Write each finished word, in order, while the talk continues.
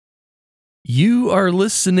You are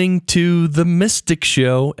listening to The Mystic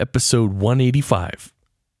Show, episode 185.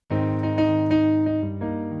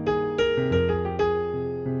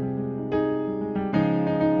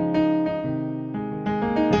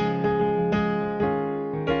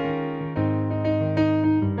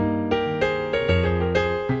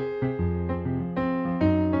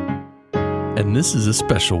 And this is a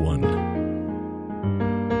special one.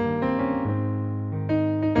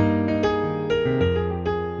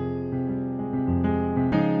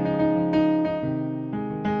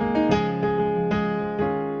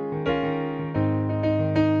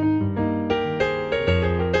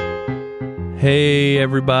 Hey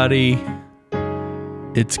everybody,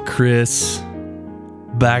 it's Chris,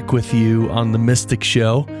 back with you on The Mystic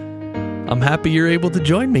Show. I'm happy you're able to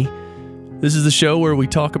join me. This is the show where we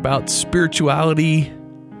talk about spirituality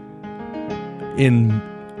in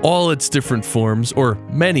all its different forms, or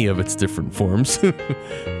many of its different forms,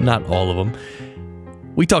 not all of them.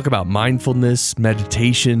 We talk about mindfulness,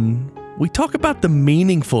 meditation. We talk about the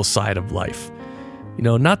meaningful side of life. You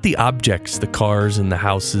know, not the objects, the cars and the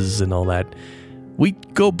houses and all that. We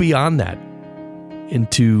go beyond that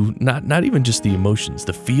into not even just the emotions,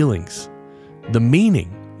 the feelings, the meaning.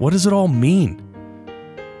 What does it all mean?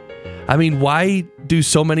 I mean, why do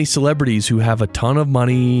so many celebrities who have a ton of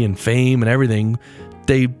money and fame and everything,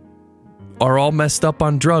 they are all messed up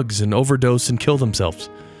on drugs and overdose and kill themselves?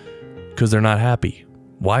 Because they're not happy.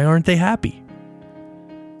 Why aren't they happy?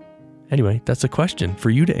 Anyway, that's a question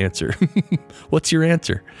for you to answer. What's your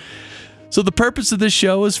answer? So the purpose of this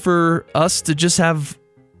show is for us to just have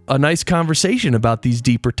a nice conversation about these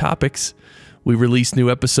deeper topics. We release new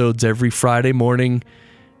episodes every Friday morning,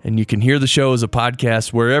 and you can hear the show as a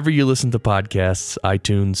podcast wherever you listen to podcasts: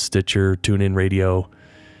 iTunes, Stitcher, TuneIn Radio,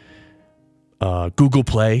 Google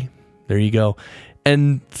Play. There you go.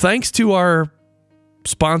 And thanks to our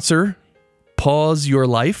sponsor, Pause Your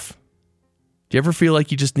Life. Do you ever feel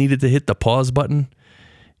like you just needed to hit the pause button?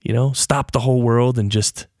 You know, stop the whole world and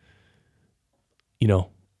just, you know,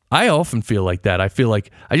 I often feel like that. I feel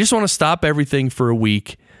like I just want to stop everything for a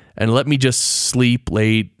week and let me just sleep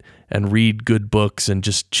late and read good books and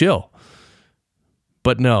just chill.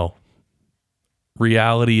 But no,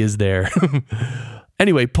 reality is there.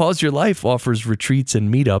 Anyway, Pause Your Life offers retreats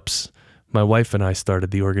and meetups. My wife and I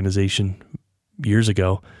started the organization years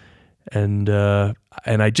ago. And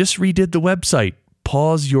I just redid the website,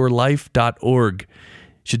 pauseyourlife.org.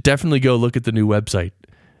 Should definitely go look at the new website.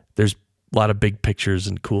 There's a lot of big pictures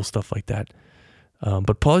and cool stuff like that.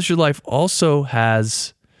 But Pause Your Life also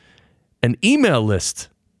has an email list.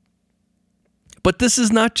 But this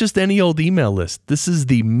is not just any old email list. This is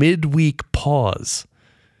the midweek pause.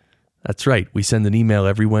 That's right. We send an email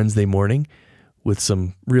every Wednesday morning with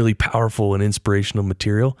some really powerful and inspirational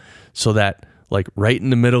material so that, like, right in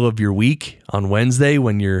the middle of your week on Wednesday,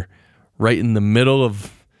 when you're right in the middle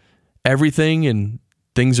of everything and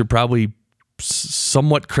things are probably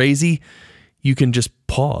somewhat crazy, you can just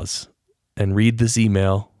pause and read this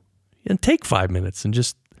email and take 5 minutes and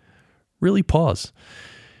just really pause.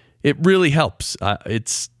 It really helps.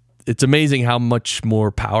 It's amazing how much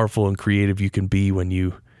more powerful and creative you can be when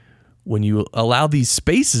you allow these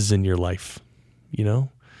spaces in your life, you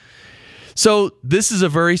know? So this is a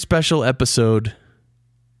very special episode.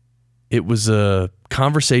 It was a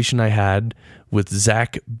conversation I had with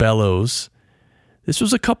Zach Bellows. This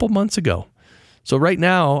was a couple months ago. So right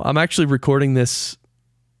now, I'm actually recording this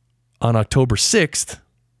on October 6th,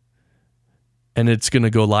 and it's going to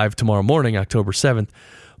go live tomorrow morning, October 7th.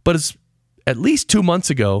 But it's at least 2 months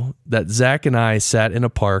ago that Zach and I sat in a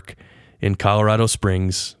park in Colorado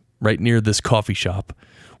Springs, right near this coffee shop.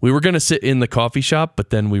 We were going to sit in the coffee shop, but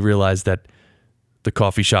then we realized that the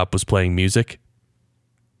coffee shop was playing music.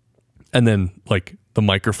 And then, like, the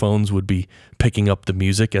microphones would be picking up the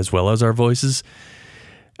music as well as our voices.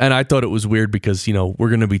 And I thought it was weird because, you know, we're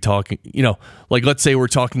going to be talking, you know, like, let's say we're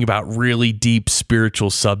talking about really deep spiritual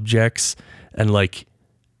subjects and, like,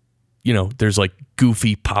 you know, there's like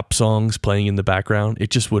goofy pop songs playing in the background. It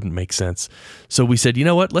just wouldn't make sense. So we said, you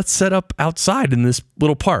know what, let's set up outside in this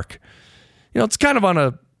little park. You know, it's kind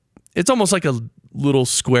of it's almost like a little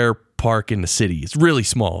square park in the city. It's really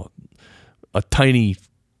small, a tiny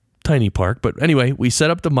park. But anyway, we set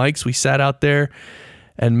up the mics, we sat out there,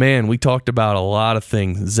 and man, we talked about a lot of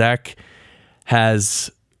things. Zach has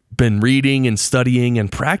been reading and studying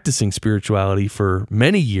and practicing spirituality for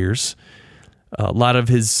many years. A lot of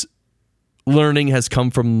his learning has come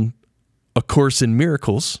from A Course in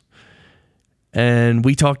Miracles. And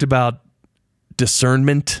we talked about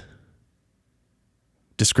discernment,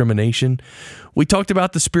 discrimination. We talked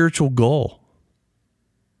about the spiritual goal.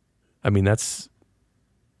 I mean, that's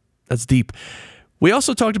That's deep. We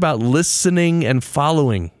also talked about listening and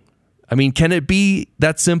following. I mean, can it be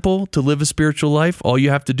that simple to live a spiritual life? All you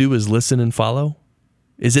have to do is listen and follow?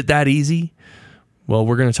 Is it that easy? Well,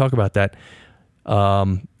 we're going to talk about that.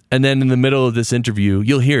 And then in the middle of this interview,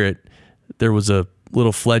 you'll hear it. There was a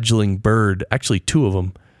little fledgling bird, actually two of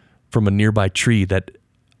them, from a nearby tree that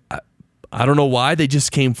I don't know why. They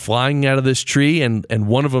just came flying out of this tree, and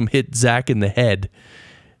one of them hit Zach in the head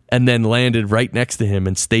and then landed right next to him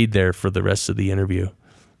and stayed there for the rest of the interview.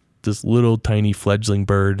 This little tiny fledgling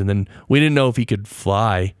bird. And then we didn't know if he could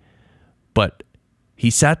fly, but he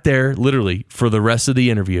sat there literally for the rest of the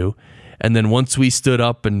interview. And then once we stood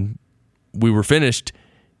up and we were finished,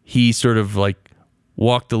 he sort of like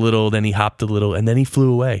walked a little, then he hopped a little, and then he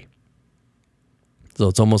flew away. So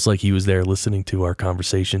it's almost like he was there listening to our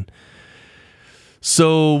conversation.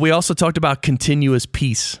 So we also talked about continuous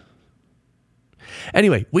peace.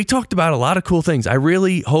 Anyway, we talked about a lot of cool things. I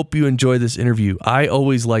really hope you enjoy this interview. I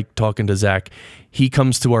always like talking to Zach. He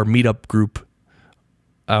comes to our meetup group,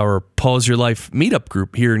 our Pause Your Life meetup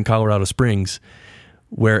group here in Colorado Springs,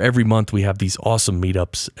 where every month we have these awesome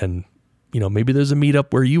meetups. And, maybe there's a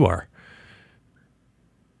meetup where you are.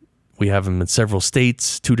 We have them in several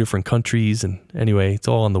states, 2 different countries. And anyway, it's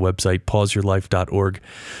all on the website, pauseyourlife.org.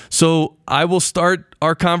 So I will start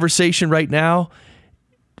our conversation right now.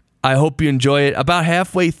 I hope you enjoy it. About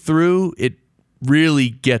halfway through, it really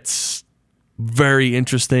gets very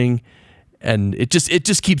interesting. And it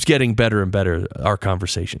just keeps getting better and better, our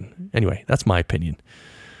conversation. Anyway, that's my opinion.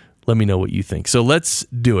 Let me know what you think. So let's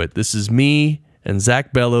do it. This is me and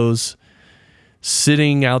Zach Bellows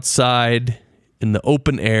sitting outside in the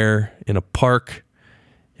open air in a park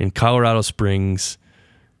in Colorado Springs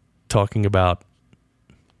talking about,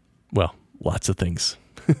 well, lots of things.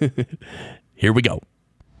 Here we go.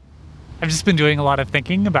 I've just been doing a lot of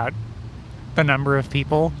thinking about the number of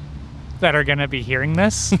people that are going to be hearing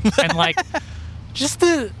this and like just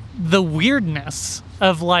the weirdness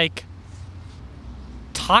of like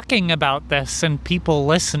talking about this and people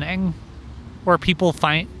listening or people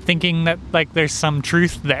thinking that like there's some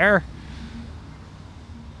truth there.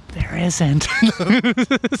 There isn't.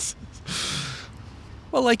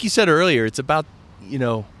 Well, like you said earlier, it's about,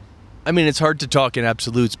 it's hard to talk in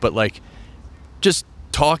absolutes, but like just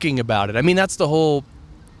talking about it. I mean, that's the whole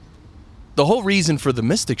reason for the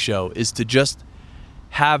Mystic Show is to just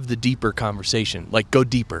have the deeper conversation, like go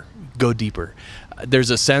deeper. There's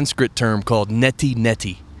a Sanskrit term called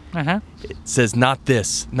neti. Uh-huh. It says not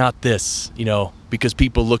this, because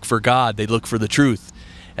people look for God, they look for the truth,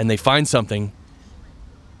 and they find something.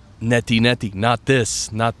 Neti, not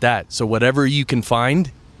this, not that. So whatever you can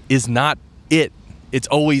find is not it. It's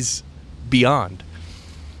always beyond.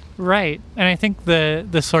 Right. And I think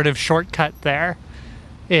the sort of shortcut there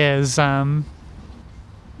is the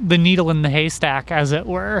needle in the haystack, as it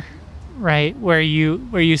were, right? Where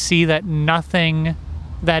you see that nothing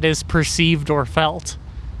that is perceived or felt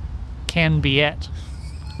can be it.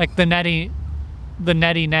 Like the neti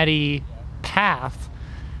path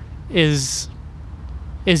is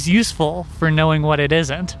useful for knowing what it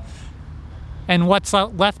isn't. And what's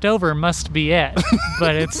left over must be it.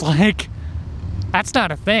 But it's like, that's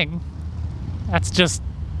not a thing. That's just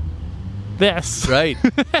this. Right.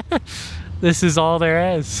 This is all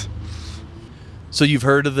there is. So you've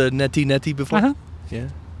heard of the neti before? Uh-huh. Yeah.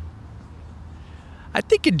 I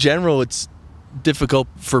think in general it's difficult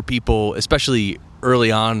for people, especially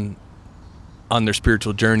early on their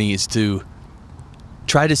spiritual journeys, to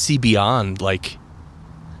try to see beyond like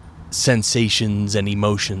sensations and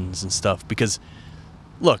emotions and stuff, because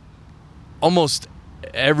look, almost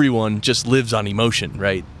everyone just lives on emotion,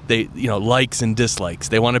 right? They likes and dislikes.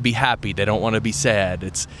 They want to be happy, they don't want to be sad.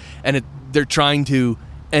 They're trying to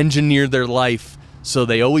engineer their life so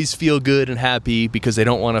they always feel good and happy because they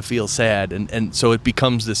don't want to feel sad, and so it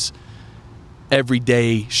becomes this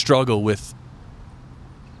everyday struggle with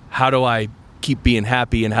how do I keep being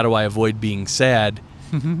happy and how do I avoid being sad.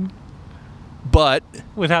 But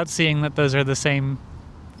without seeing that those are the same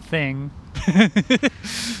thing.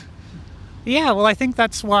 Yeah, well, I think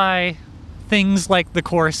that's why things like the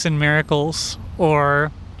Course in Miracles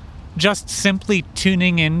or just simply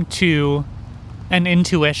tuning into an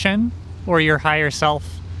intuition or your higher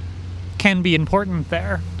self can be important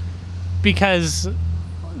there, because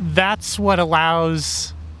that's what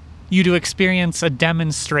allows you to experience a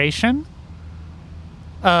demonstration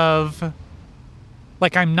of,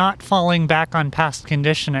 like, I'm not falling back on past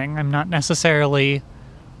conditioning. I'm not necessarily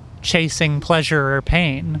chasing pleasure or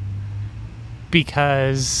pain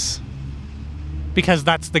because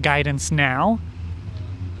that's the guidance now.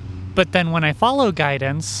 But then when I follow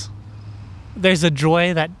guidance, there's a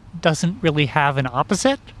joy that doesn't really have an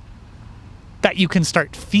opposite that you can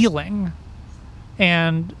start feeling.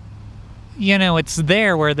 And, it's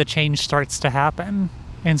there where the change starts to happen,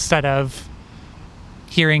 instead of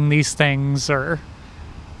hearing these things or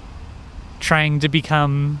trying to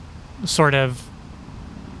become sort of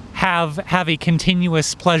have a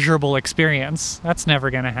continuous pleasurable experience. That's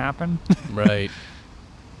never going to happen. Right.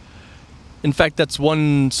 In fact, that's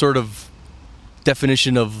one sort of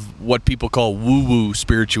definition of what people call woo-woo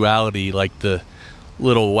spirituality, like the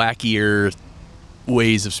little wackier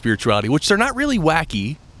ways of spirituality, which they're not really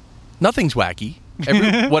wacky. Nothing's wacky.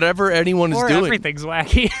 Whatever anyone is or doing. Everything's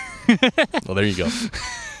wacky. Well, there you go.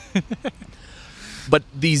 But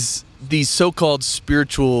these so-called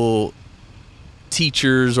spiritual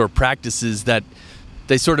teachers or practices that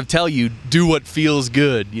they sort of tell you, do what feels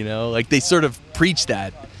good, like they sort of preach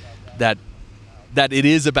that it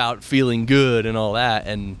is about feeling good and all that,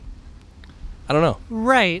 and I don't know.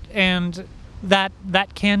 Right, and that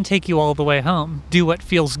can take you all the way home. Do what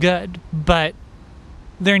feels good, but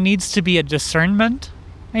there needs to be a discernment,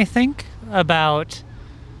 I think, about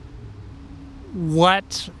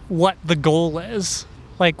what the goal is.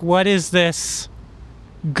 Like, what is this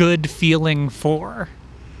good feeling for?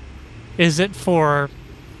 Is it for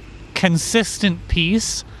consistent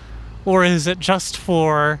peace, or is it just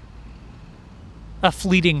for a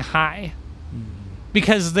fleeting high?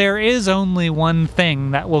 Because there is only one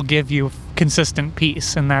thing that will give you consistent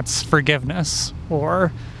peace, and that's forgiveness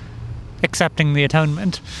or accepting the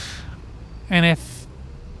atonement. And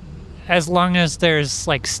as long as there's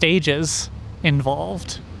like stages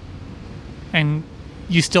involved and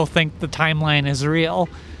you still think the timeline is real,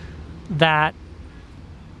 that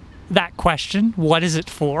question, what is it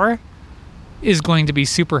for, is going to be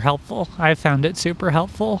super helpful. I've found it super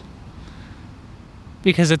helpful.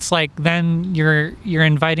 Because it's like then you're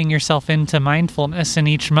inviting yourself into mindfulness in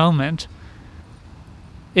each moment.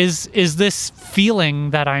 Is this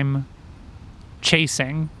feeling that I'm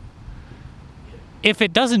chasing? If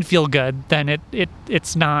it doesn't feel good, then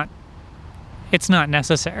it's not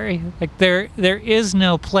necessary. Like there is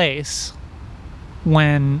no place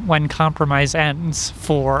when compromise ends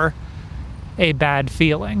for a bad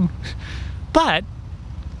feeling. But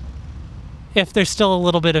if there's still a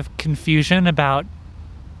little bit of confusion about,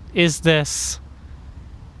 is this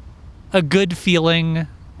a good feeling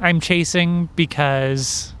I'm chasing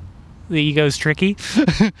because the ego's tricky?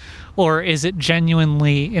 Or is it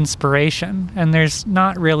genuinely inspiration? And there's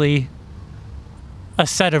not really a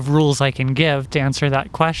set of rules I can give to answer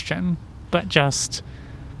that question, but just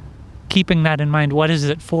keeping that in mind. What is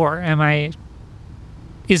it for?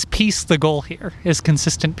 Is peace the goal here? Is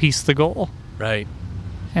consistent peace the goal? Right.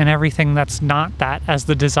 And everything that's not that, as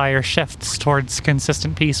the desire shifts towards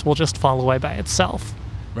consistent peace, will just fall away by itself.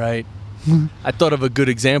 Right. I thought of a good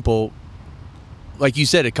example. Like you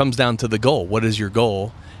said, it comes down to the goal. What is your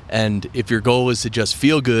goal? And if your goal is to just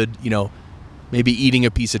feel good, maybe eating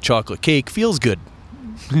a piece of chocolate cake feels good.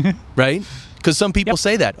 Right? Because some people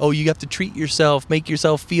say that. Oh, you have to treat yourself, make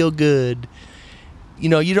yourself feel good.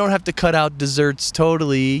 You don't have to cut out desserts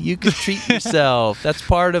totally. You can treat yourself. That's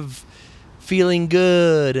part of feeling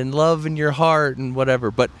good and love in your heart and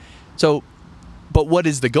whatever. But what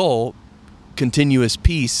is the goal? Continuous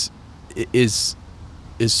peace is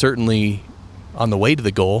certainly on the way to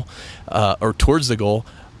the goal, or towards the goal.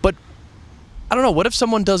 But I don't know. What if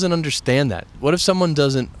someone doesn't understand that? What if someone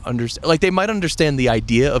doesn't understand? Like, they might understand the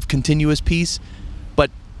idea of continuous peace,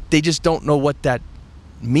 but they just don't know what that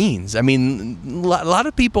means. I mean, a lot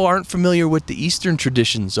of people aren't familiar with the Eastern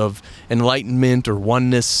traditions of enlightenment or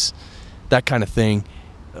oneness, that kind of thing.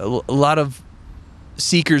 A lot of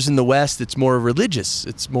seekers in the West, it's more religious.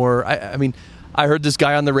 It's more, I mean, I heard this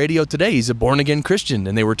guy on the radio today. He's a born-again Christian,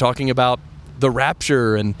 and they were talking about the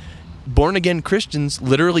rapture, and born-again Christians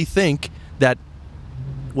literally think that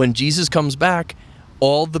when Jesus comes back,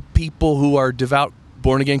 all the people who are devout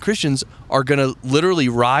born-again Christians are going to literally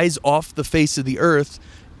rise off the face of the earth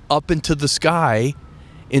up into the sky,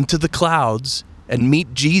 into the clouds, and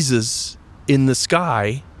meet Jesus in the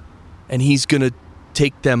sky, and he's going to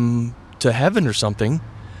take them to heaven or something.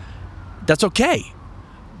 That's okay.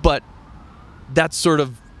 But that's sort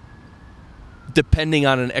of depending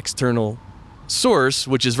on an external source,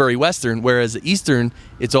 which is very Western, whereas the Eastern,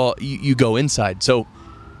 it's all, you go inside. So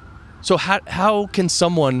how can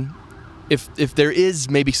someone, if there is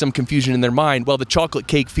maybe some confusion in their mind, well, the chocolate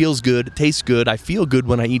cake feels good, it tastes good, I feel good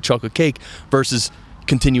when I eat chocolate cake, versus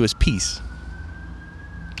continuous peace?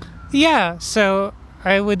 Yeah, so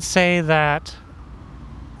I would say that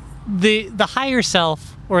the higher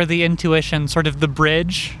self, or the intuition, sort of the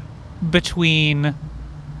bridge between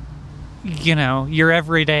your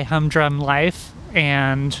everyday humdrum life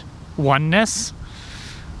and oneness,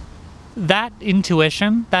 that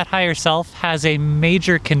intuition, that higher self, has a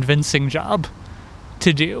major convincing job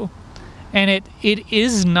to do. And it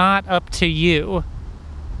is not up to you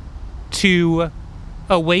to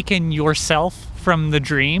awaken yourself from the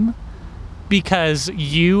dream, because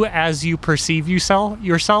you, as you perceive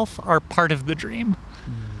yourself, are part of the dream.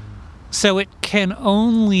 So it can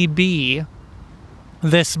only be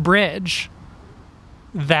this bridge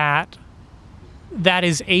that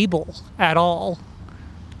is able at all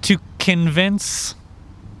to convince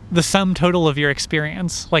the sum total of your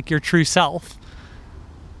experience, like your true self,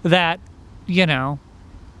 that,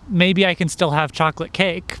 maybe I can still have chocolate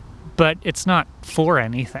cake, but it's not for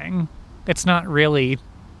anything. It's not really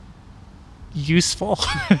useful.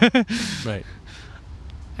 Right.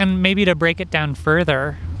 And maybe to break it down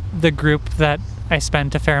further, the group that I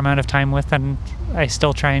spent a fair amount of time with, and I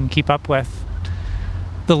still try and keep up with,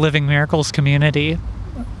 the Living Miracles community,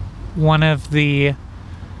 one of the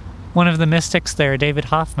mystics there, David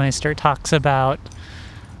Hoffmeister, talks about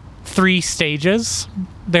 3 stages.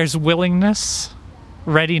 There's willingness,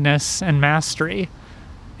 readiness, and mastery.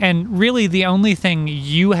 And really the only thing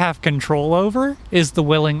you have control over is the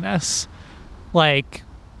willingness. Like,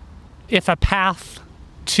 if a path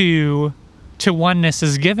to oneness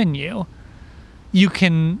is given you, you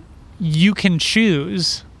can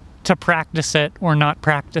choose to practice it or not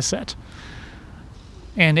practice it.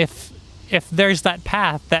 And if there's that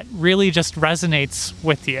path that really just resonates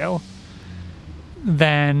with you,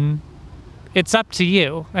 then it's up to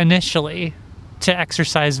you initially to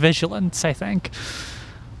exercise vigilance, I think.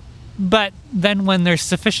 But then when there's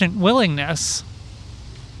sufficient willingness,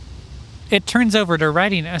 it turns over to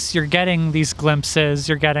readiness. You're getting these glimpses,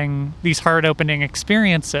 you're getting these heart-opening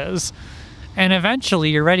experiences, and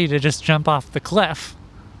eventually you're ready to just jump off the cliff.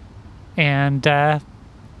 And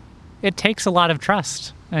it takes a lot of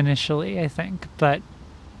trust initially, I think, but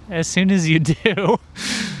as soon as you do,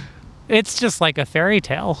 it's just like a fairy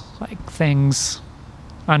tale. Like, things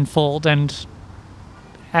unfold, and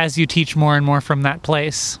as you teach more and more from that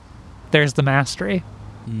place, there's the mastery.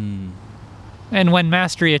 And when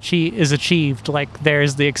mastery is achieved, like,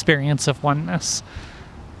 there's the experience of oneness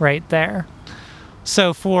right there.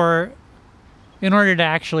 So in order to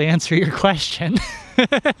actually answer your question,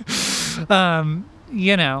 the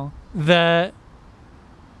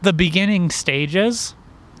beginning stages,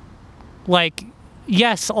 like,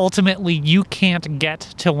 yes, ultimately you can't get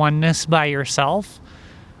to oneness by yourself,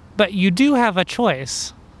 but you do have a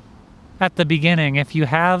choice at the beginning. If you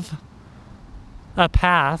have a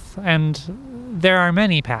path, and there are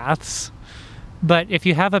many paths, but if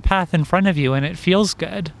you have a path in front of you and it feels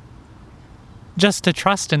good, just to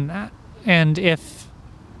trust in that. And if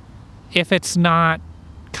it's not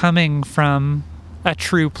coming from a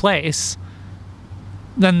true place,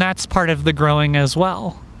 then that's part of the growing as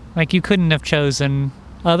well. Like, you couldn't have chosen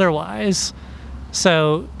otherwise.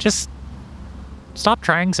 So just stop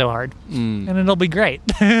trying so hard, and it'll be great.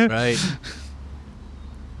 Right.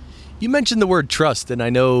 You mentioned the word trust, and I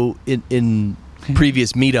know in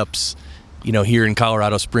previous meetups, here in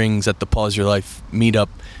Colorado Springs at the Pause Your Life meetup,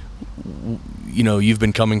 you've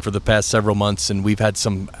been coming for the past several months, and we've had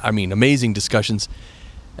some, amazing discussions.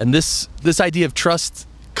 And this idea of trust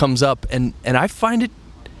comes up, and I find it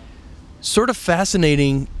sort of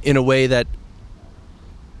fascinating in a way that,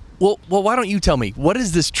 well, why don't you tell me, what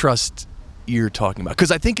is this trust you're talking about?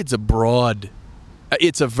 Because I think it's a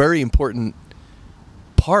very important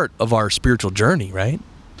part of our spiritual journey, right?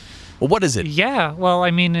 Well, what is it? Yeah, well,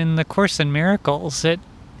 in the Course in Miracles, it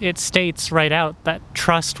states right out that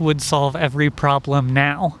trust would solve every problem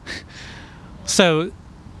now. So,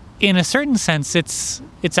 in a certain sense, it's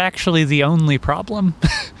actually the only problem.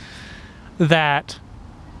 That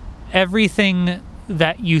everything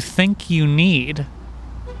that you think you need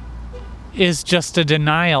is just a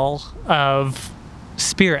denial of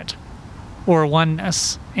spirit or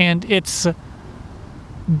oneness. And it's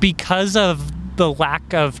because of the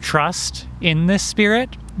lack of trust in this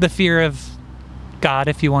spirit, the fear of God,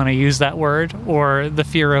 if you want to use that word, or the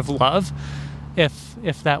fear of love,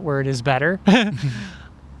 if that word is better.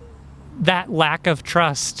 That lack of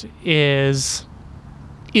trust is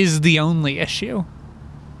the only issue.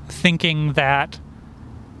 Thinking that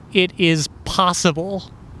it is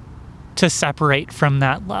possible to separate from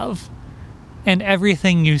that love. And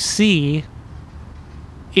everything you see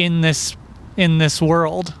in this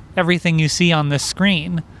world, everything you see on this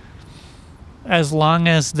screen, as long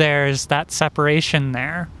as there's that separation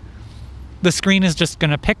there, the screen is just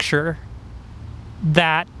going to picture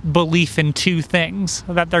that belief in two things,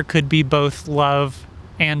 that there could be both love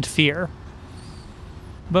and fear.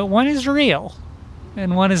 but one is real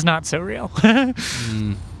and one is not so real.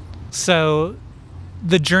 So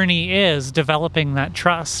the journey is developing that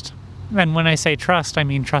trust. And when I say trust, I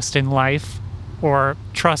mean trust in life, or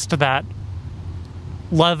trust that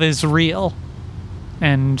love is real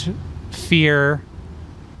and fear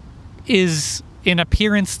is an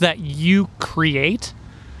appearance that you create,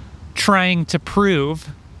 trying to prove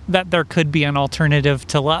that there could be an alternative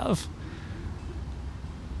to love.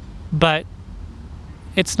 But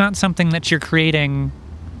it's not something that you're creating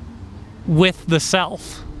with the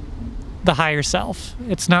self, the higher self.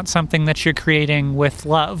 It's not something that you're creating with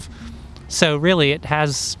love. So really it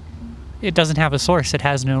doesn't have a source. It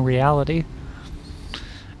has no reality.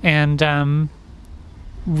 And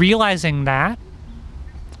realizing that's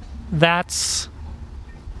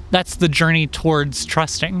the journey towards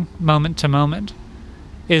trusting moment to moment,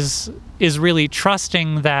 is really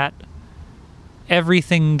trusting that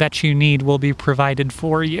everything that you need will be provided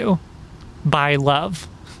for you by love,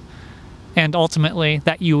 and ultimately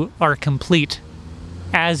that you are complete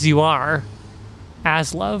as you are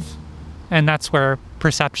as love. And that's where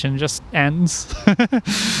perception just ends.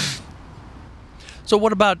 So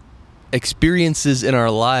what about experiences in our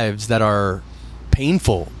lives that are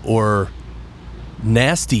painful or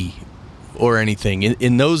nasty or anything?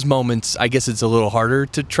 In those moments, I guess it's a little harder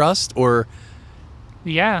to trust, or...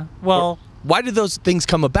 Yeah, well... Why do those things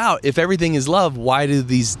come about? If everything is love, why do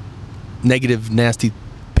these negative, nasty,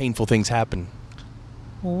 painful things happen?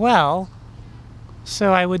 Well,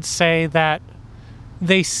 so I would say that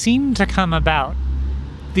they seem to come about,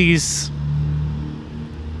 these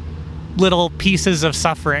little pieces of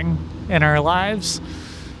suffering in our lives,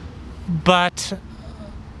 but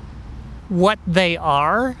what they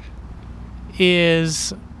are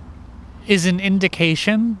is an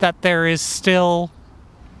indication that there is still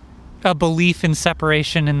a belief in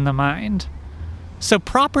separation in the mind. So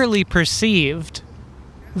properly perceived,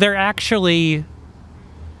 they actually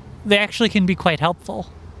can be quite helpful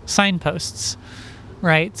signposts,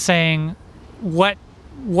 right? Saying what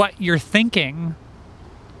you're thinking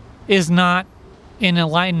is not in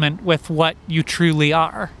alignment with what you truly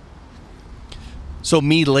are. So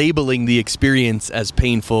me labeling the experience as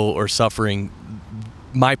painful or suffering,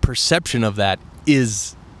 my perception of that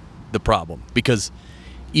is the problem, because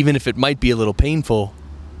even if it might be a little painful,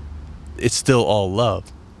 it's still all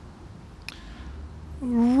love.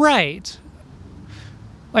 Right.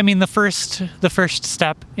 I mean, the first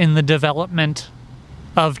step in the development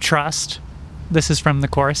of trust, this is from the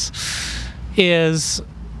Course, is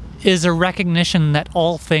a recognition that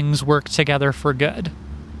all things work together for good.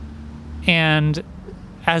 And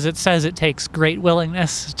as it says, it takes great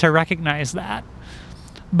willingness to recognize that.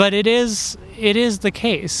 But it is the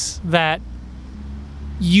case that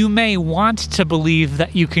you may want to believe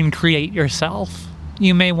that you can create yourself.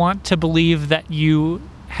 You may want to believe that you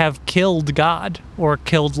have killed God or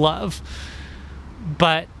killed love.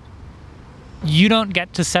 But you don't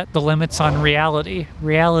get to set the limits on reality.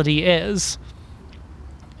 Reality is.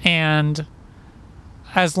 And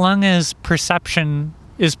as long as perception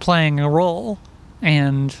is playing a role,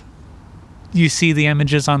 and you see the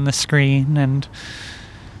images on the screen, and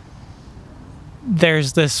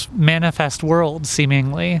there's this manifest world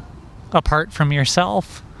seemingly apart from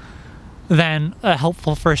yourself, then a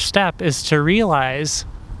helpful first step is to realize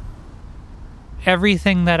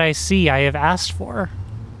everything that I see I have asked for,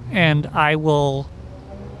 and I will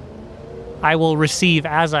receive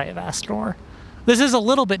as I have asked for. This is a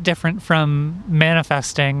little bit different from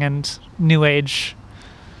manifesting and New Age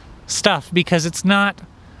stuff, because it's not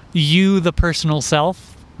you, the personal self,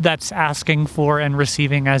 that's asking for and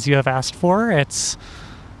receiving as you have asked for. It's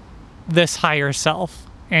this higher self,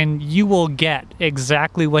 and you will get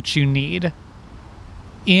exactly what you need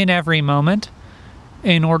in every moment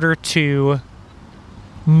in order to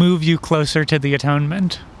move you closer to the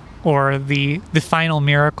atonement, or the final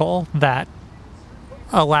miracle that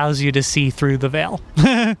allows you to see through the veil.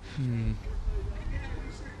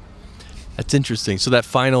 That's interesting. So that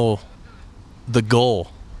the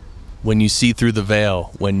goal, when you see through the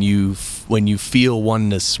veil, when you feel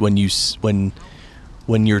oneness, when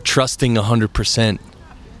you're trusting 100%,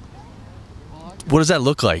 what does that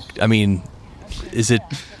look like? I mean, is it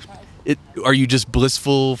are you just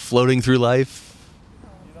blissful floating through life?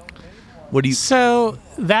 What do you... So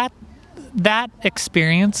that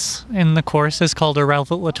experience in the Course is called a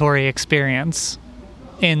revelatory experience,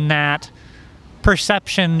 in that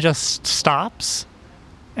perception just stops,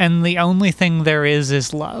 and the only thing there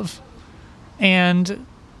is love. And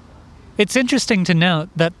it's interesting to note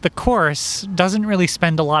that the Course doesn't really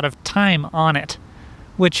spend a lot of time on it,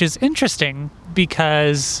 which is interesting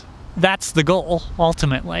because that's the goal,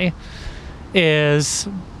 ultimately, is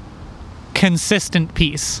consistent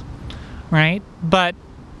peace, right? But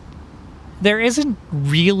there isn't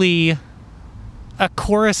really a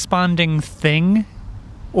corresponding thing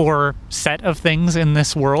or set of things in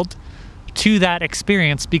this world to that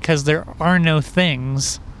experience, because there are no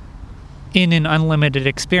things in an unlimited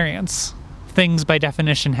experience. Things by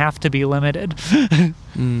definition have to be limited.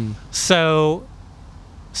 So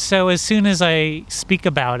as soon as I speak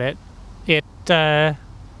about it,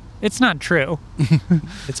 it's not true.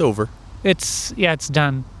 It's over. It's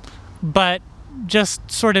done. But just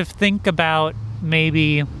sort of think about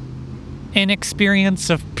maybe an experience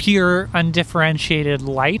of pure, undifferentiated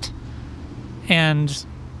light. And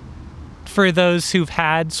for those who've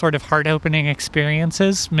had sort of heart-opening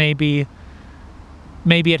experiences, maybe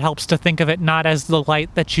it helps to think of it not as the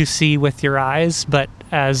light that you see with your eyes, but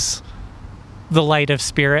as the light of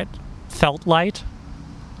spirit, felt light,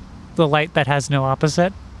 the light that has no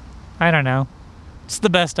opposite. I don't know. It's the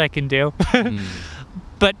best I can do.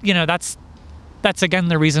 But, that's again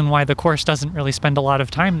the reason why the Course doesn't really spend a lot of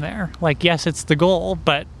time there. Like, yes, it's the goal,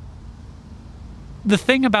 but the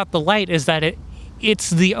thing about the light is that it's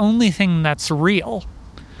the only thing that's real.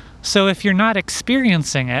 So if you're not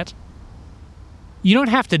experiencing it, you don't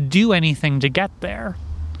have to do anything to get there.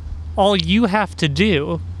 All you have to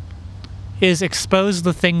do is expose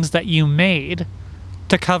the things that you made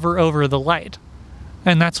to cover over the light.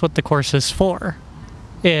 And that's what the Course is for,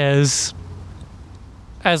 is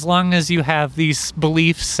as long as you have these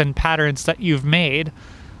beliefs and patterns that you've made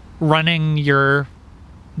running your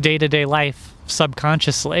day-to-day life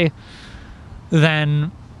subconsciously,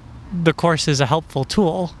 then the Course is a helpful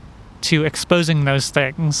tool to exposing those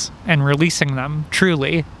things and releasing them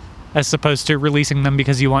truly, as opposed to releasing them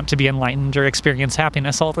because you want to be enlightened or experience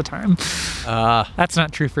happiness all the time. That's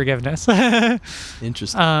not true forgiveness.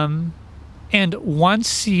 Interesting. And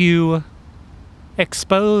once you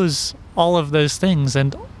expose all of those things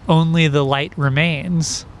and only the light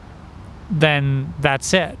remains, then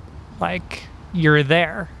that's it. Like, you're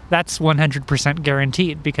there. That's 100%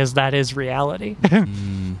 guaranteed, because that is reality.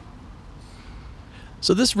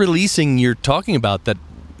 So this releasing you're talking about, that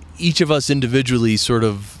each of us individually sort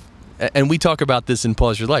of, and we talk about this in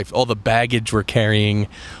Pause Your Life, all the baggage we're carrying,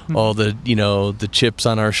 all the, the chips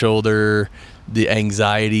on our shoulder, the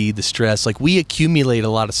anxiety, the stress, like we accumulate a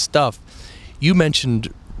lot of stuff. You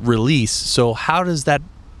mentioned release. So how does that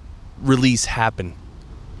release happen?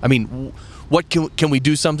 I mean, what can we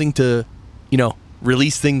do something to,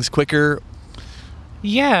 release things quicker?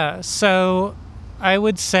 Yeah. So I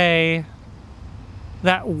would say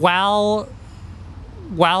that while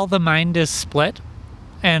the mind is split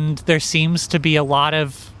and there seems to be a lot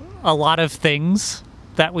of things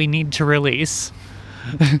that we need to release,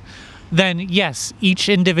 then yes, each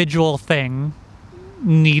individual thing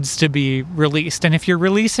needs to be released. And if you're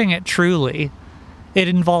releasing it truly, it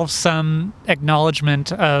involves some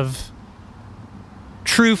acknowledgement of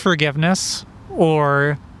true forgiveness,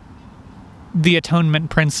 or the atonement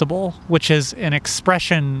principle, which is an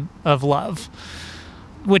expression of love,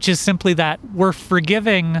 which is simply that we're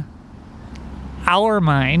forgiving our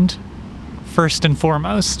mind first and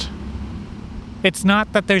foremost. It's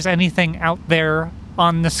not that there's anything out there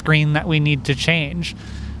on the screen that we need to change,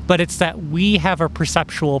 but it's that we have a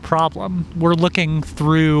perceptual problem. We're looking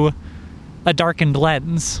through a darkened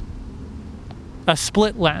lens, a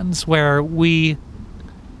split lens, where we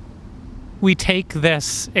take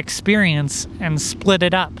this experience and split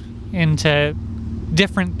it up into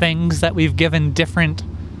different things that we've given different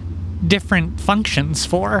functions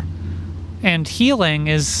for. And healing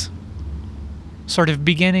is sort of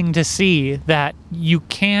beginning to see that you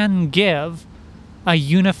can give a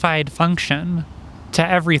unified function to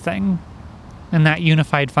everything, and that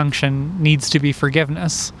unified function needs to be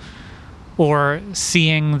forgiveness, or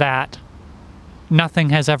seeing that nothing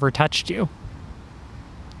has ever touched you.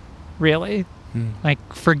 Really. Like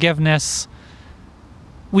forgiveness.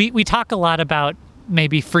 We talk a lot about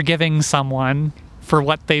maybe forgiving someone for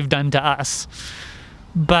what they've done to us.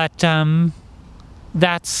 But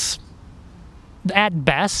that's, at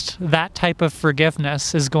best, that type of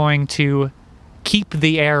forgiveness is going to keep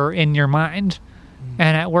the error in your mind.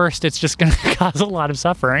 And at worst, it's just going to cause a lot of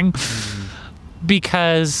suffering.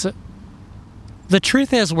 Because the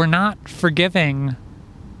truth is, we're not forgiving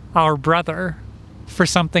our brother for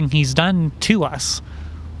something he's done to us.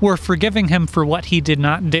 We're forgiving him for what he did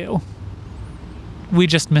not do. We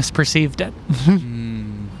just misperceived it.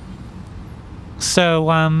 So,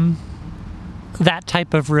 that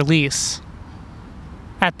type of release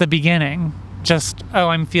at the beginning, just,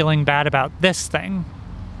 I'm feeling bad about this thing.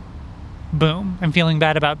 Boom. I'm feeling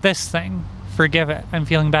bad about this thing. Forgive it. I'm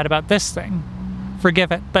feeling bad about this thing.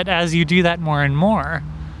 Forgive it. But as you do that more and more,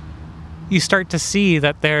 you start to see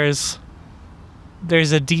that there's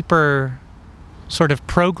a deeper sort of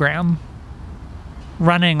program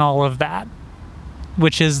running all of that,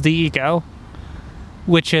 which is the ego,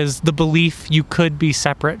 which is the belief you could be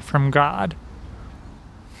separate from God.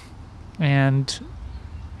 And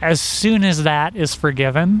as soon as that is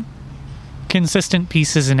forgiven, consistent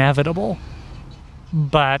peace is inevitable.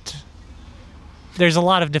 But there's a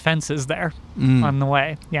lot of defenses there on the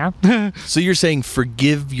way. Yeah. So you're saying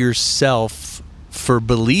forgive yourself for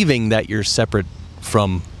believing that you're separate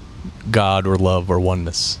from God or love or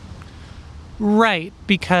oneness. Right,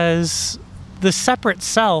 because the separate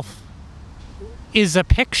self is a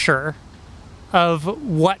picture of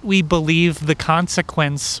what we believe the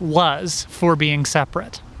consequence was for being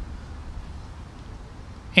separate.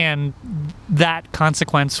 And that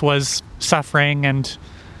consequence was suffering and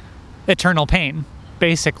eternal pain,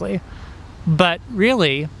 basically. But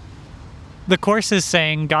really, the Course is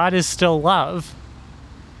saying God is still love,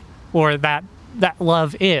 or that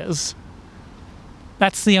love is.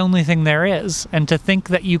 That's the only thing there is. And to think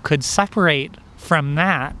that you could separate from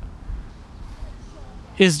that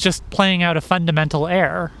is just playing out a fundamental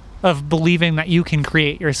error of believing that you can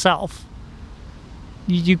create yourself.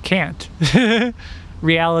 You can't.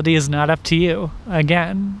 Reality is not up to you,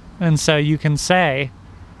 again. And so you can say,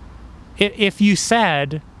 if you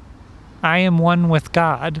said, I am one with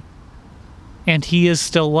God, and He is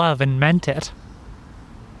still love, and meant it,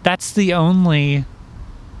 that's the only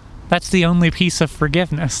piece of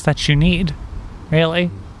forgiveness that you need, really.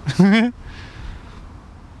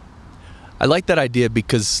 I like that idea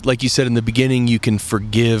because, like you said in the beginning, you can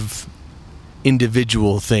forgive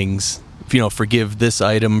individual things. Forgive this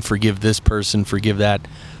item, forgive this person, forgive that.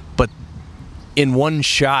 But in one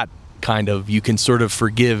shot, kind of, you can sort of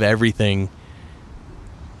forgive everything.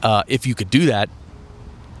 If you could do that,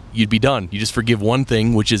 you'd be done. You just forgive one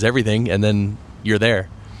thing, which is everything, and then you're there.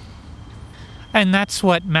 And that's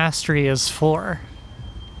what mastery is for,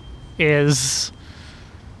 is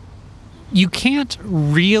you can't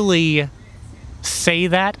really say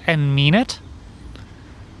that and mean it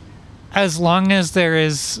as long as there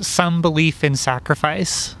is some belief in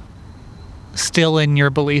sacrifice still in your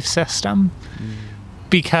belief system.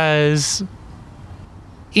 Because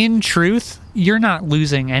in truth, you're not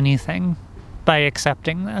losing anything by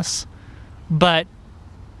accepting this. But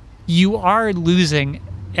you are losing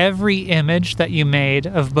every image that you made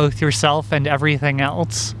of both yourself and everything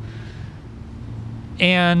else.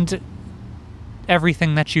 And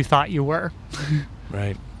everything that you thought you were.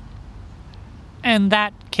 Right. And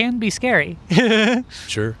that can be scary.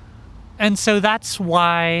 Sure. And so that's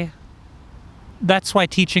why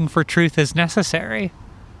teaching for truth is necessary.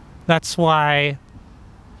 That's why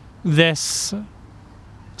this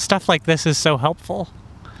stuff like this is so helpful.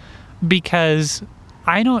 Because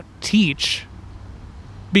I don't teach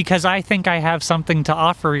because I think I have something to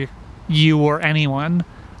offer you or anyone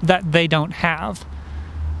that they don't have.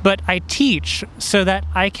 But I teach so that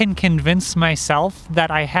I can convince myself that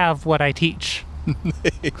I have what I teach.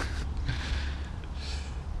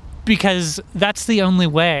 Because that's the only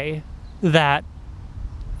way that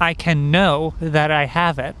I can know that I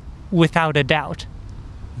have it without a doubt.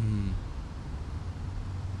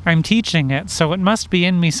 I'm teaching it, so it must be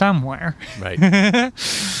in me somewhere. Right.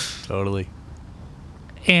 Totally.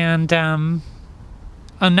 And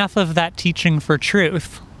enough of that teaching for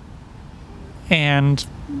truth, and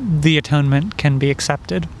the atonement can be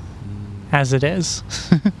accepted as it is.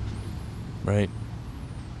 Right.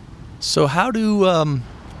 So how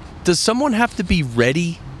does someone have to be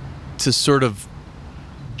ready to sort of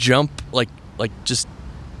jump, like just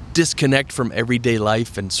disconnect from everyday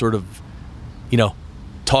life and sort of,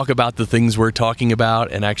 talk about the things we're talking about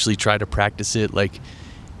and actually try to practice it? Like,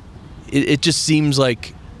 it just seems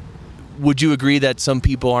like, would you agree that some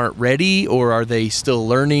people aren't ready, or are they still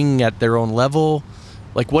learning at their own level?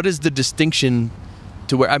 Like, what is the distinction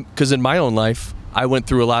to where because in my own life, I went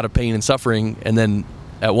through a lot of pain and suffering, and then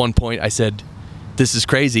at one point I said, this is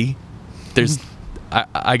crazy.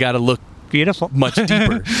 I got to look beautiful much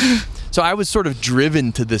deeper. So I was sort of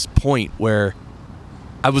driven to this point where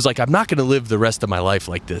I was like, I'm not going to live the rest of my life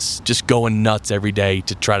like this, just going nuts every day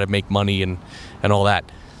to try to make money and all that.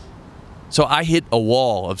 So I hit a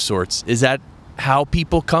wall of sorts. Is that how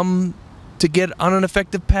people come to get on an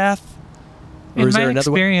effective path? Or in my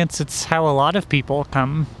experience, it's how a lot of people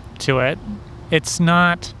come to it. It's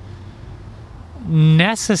not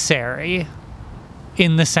necessary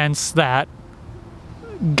in the sense that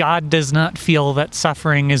God does not feel that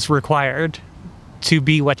suffering is required to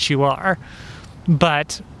be what you are.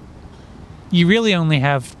 But you really only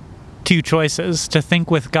have two choices: to think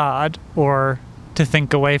with God or to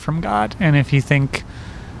think away from God. And if you think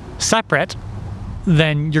separate,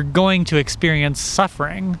 then you're going to experience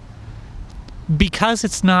suffering because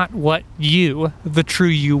it's not what you, the true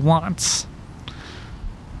you, wants.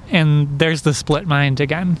 And there's the split mind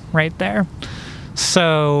again, right there.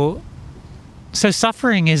 So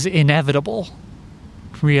suffering is inevitable,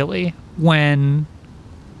 really, when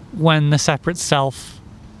the separate self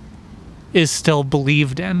is still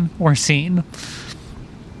believed in or seen.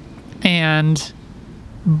 And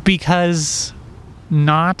because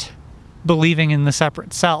not believing in the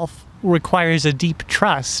separate self requires a deep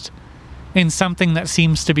trust in something that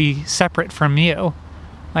seems to be separate from you.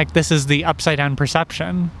 Like, this is the upside down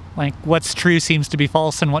perception. Like, what's true seems to be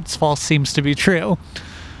false and what's false seems to be true.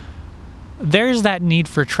 There's that need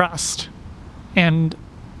for trust. And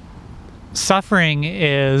suffering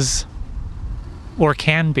is, or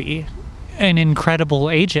can be, an incredible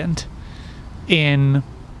agent in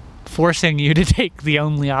forcing you to take the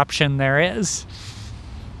only option there is.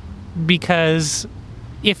 Because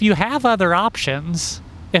if you have other options,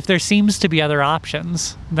 if there seems to be other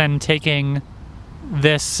options than taking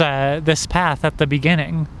this path at the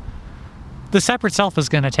beginning, the separate self is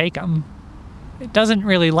going to take them. It doesn't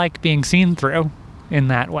really like being seen through in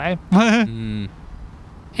that way. And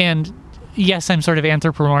yes, I'm sort of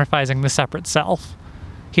anthropomorphizing the separate self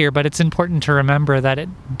here, but it's important to remember that it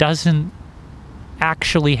doesn't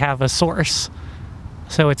actually have a source.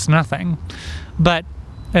 So it's nothing. But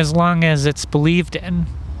as long as it's believed in,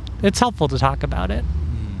 it's helpful to talk about it,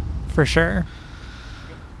 for sure.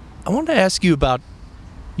 I want to ask you about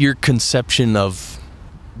your conception of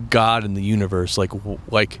God and the universe.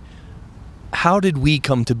 Like, how did we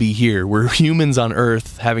come to be here? We're humans on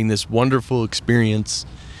Earth having this wonderful experience,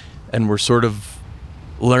 and we're sort of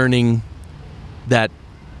learning that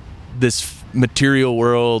this material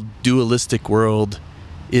world, dualistic world,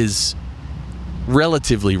 is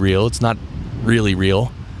relatively real. It's not really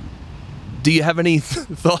real. Do you have any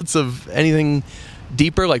thoughts of anything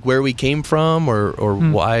deeper, like where we came from or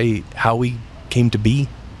why, how we came to be?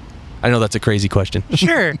 I know that's a crazy question.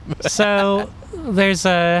 Sure. So there's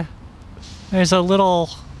a little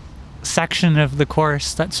section of the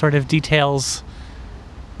course that sort of details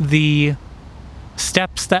the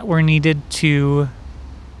steps that were needed to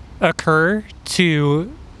occur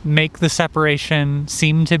to make the separation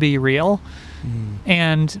seem to be real.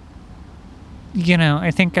 And, you know, I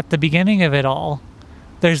think at the beginning of it all,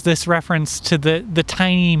 there's this reference to the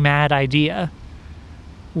tiny mad idea,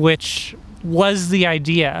 which was the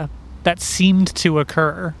idea that seemed to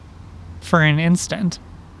occur for an instant,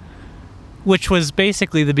 which was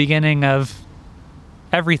basically the beginning of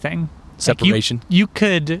everything. Separation.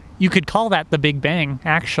 Like you could call that the Big Bang,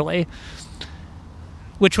 actually,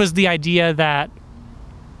 which was the idea that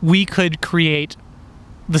we could create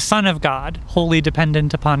the Son of God, wholly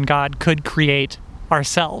dependent upon God, could create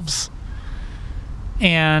ourselves,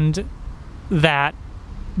 and that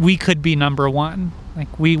we could be number one.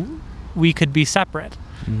 Like, we could be separate.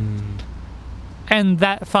 And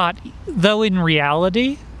that thought, though in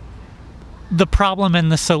reality, the problem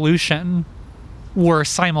and the solution were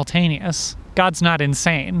simultaneous. God's not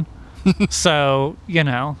insane. So, you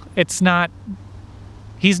know, he's not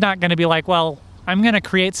going to be like, well, I'm going to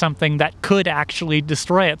create something that could actually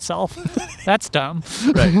destroy itself. That's dumb.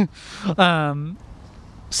 Right.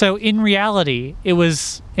 So in reality, it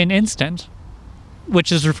was an instant,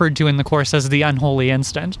 which is referred to in the Course as the unholy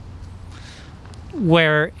instant,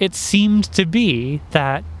 where it seemed to be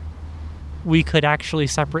that we could actually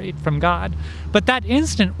separate from God. But that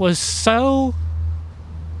instant was so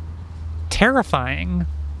terrifying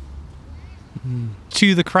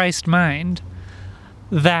to the Christ mind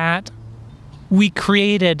that we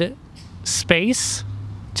created space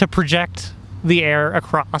to project the air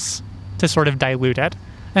across to sort of dilute it,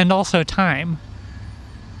 and also time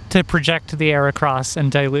to project the air across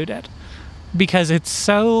and dilute it, because it's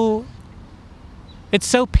so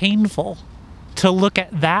painful to look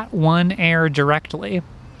at that one air directly,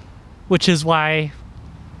 which is why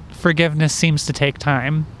forgiveness seems to take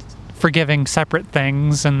time, forgiving separate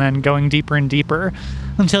things and then going deeper and deeper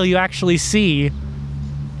until you actually see,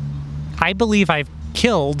 I believe I've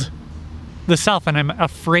killed the self and I'm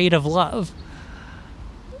afraid of love.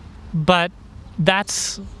 But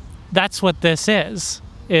that's what this is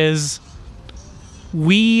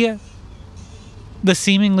we, the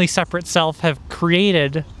seemingly separate self, have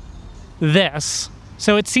created this.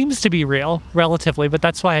 So it seems to be real, relatively, but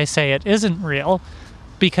that's why I say it isn't real,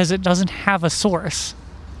 because it doesn't have a source.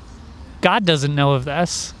 God doesn't know of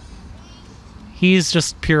this. He's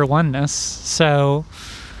just pure oneness. So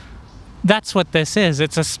that's what this is.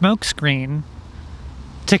 It's a smokescreen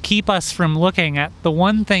to keep us from looking at the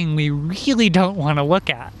one thing we really don't want to look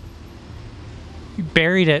at. We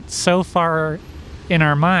buried it so far in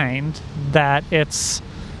our mind that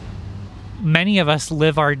many of us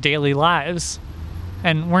live our daily lives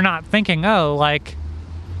and we're not thinking, oh, like,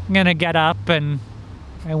 I'm going to get up and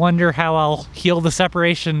I wonder how I'll heal the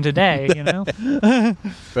separation today, you know?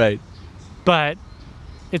 Right. But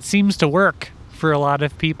it seems to work for a lot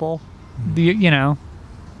of people. You know,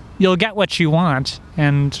 you'll get what you want,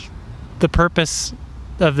 and the purpose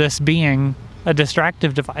of this being a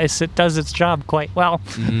distractive device, it does its job quite well.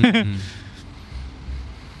 Mm-hmm.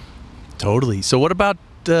 Totally. So what about,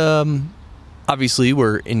 obviously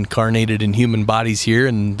we're incarnated in human bodies here,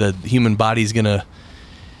 and the human body's going to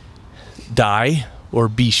die or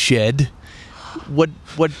be shed. What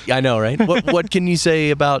I know, right? What can you say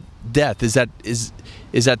about death? Is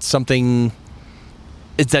that something,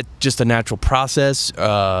 is that just a natural process?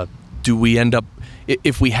 Do we end up,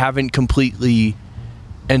 if we haven't completely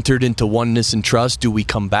entered into oneness and trust, do we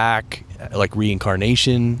come back, like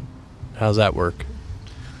reincarnation? How's that work?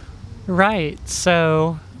 Right.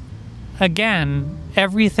 So, again,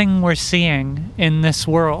 everything we're seeing in this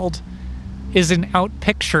world is an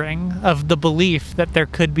outpicturing of the belief that there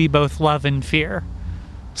could be both love and fear.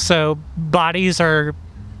 So, bodies are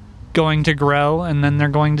going to grow and then they're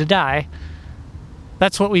going to die.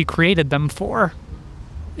 That's what we created them for.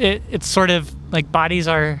 It's sort of like bodies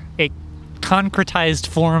are a concretized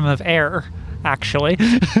form of air, actually.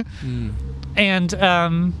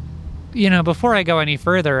 And, you know, before I go any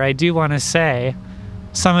further, I do want to say,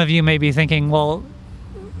 some of you may be thinking, well,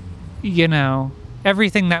 you know,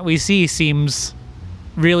 everything that we see seems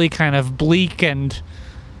really kind of bleak and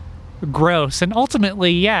gross. And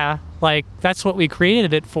ultimately, yeah, like, that's what we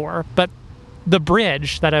created it for. But the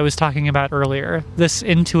bridge that I was talking about earlier, this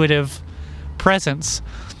intuitive presence,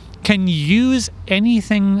 can use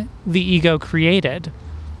anything the ego created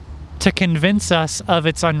to convince us of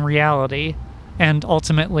its unreality and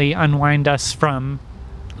ultimately unwind us from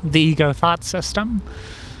the ego thought system.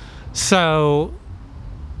 So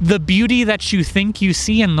the beauty that you think you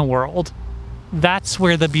see in the world, that's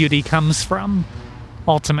where the beauty comes from,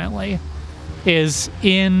 ultimately, is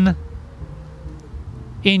in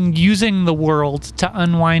using the world to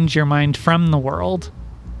unwind your mind from the world.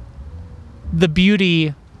 The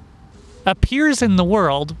beauty appears in the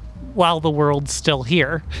world while the world's still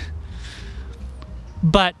here.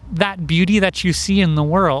 But that beauty that you see in the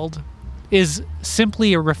world is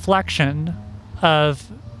simply a reflection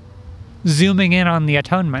of zooming in on the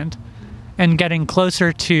atonement and getting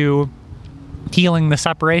closer to healing the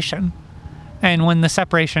separation. And when the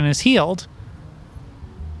separation is healed,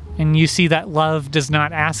 and you see that love does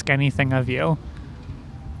not ask anything of you,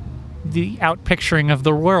 the outpicturing of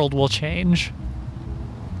the world will change.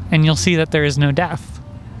 And you'll see that there is no death.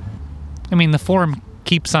 I mean, the form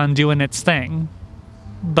keeps on doing its thing,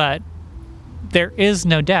 but there is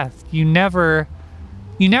no death. You never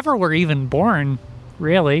were even born,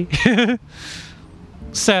 really.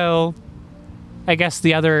 So, I guess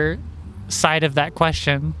the other side of that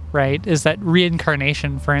question, right, is that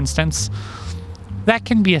reincarnation, for instance, that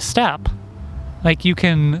can be a step. Like, you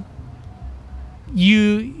get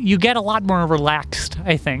a lot more relaxed,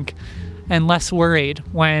 I think, and less worried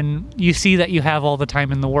when you see that you have all the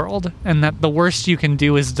time in the world and that the worst you can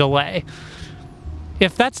do is delay.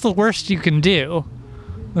 If that's the worst you can do,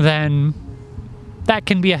 then that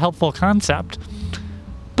can be a helpful concept.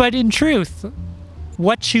 But in truth,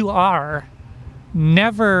 what you are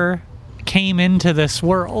never came into this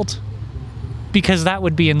world, because that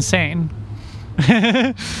would be insane.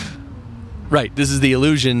 Right. This is the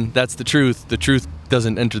illusion. That's the truth. The truth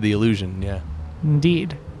doesn't enter the illusion. Yeah.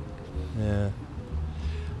 Indeed. Yeah.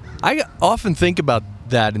 I often think about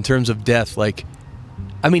that in terms of death. Like,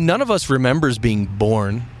 I mean, none of us remembers being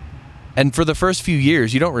born. And for the first few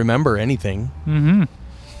years, you don't remember anything. Mm-hmm.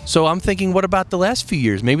 So I'm thinking, what about the last few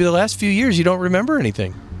years? Maybe the last few years you don't remember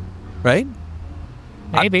anything. Right?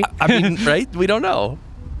 Maybe. I mean, right? We don't know.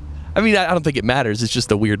 I mean, I don't think it matters. It's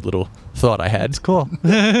just a weird little thought I had. It's cool.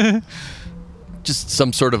 Just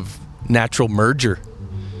some sort of natural merger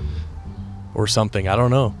or something. I don't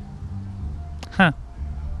know. Huh.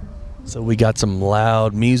 So we got some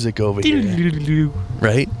loud music over here.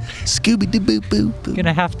 Right? Scooby-Doo-boo-boo-boo.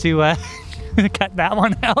 Gonna have to cut that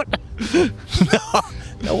one out.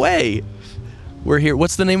 No way. We're here.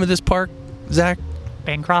 What's the name of this park, Zach?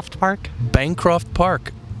 Bancroft Park? Bancroft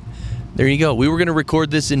Park. There you go. We were going to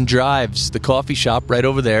record this in Drives, the coffee shop right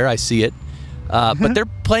over there. I see it. But they're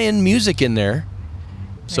playing music in there.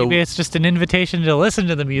 So maybe it's just an invitation to listen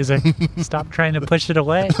to the music. Stop trying to push it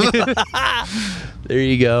away. there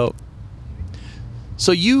you go.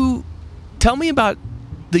 So you tell me about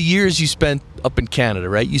the years you spent up in Canada,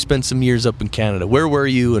 right? You spent some years up in Canada. Where were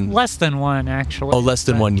you? And Less than one, actually. Oh, less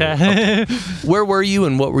than 1 year. Okay. Where were you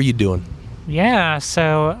and what were you doing? Yeah,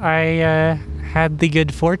 so I had the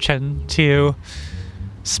good fortune to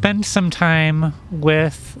spend some time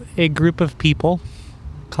with a group of people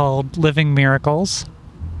called Living Miracles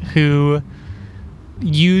who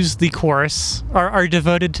use the course, are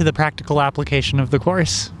devoted to the practical application of the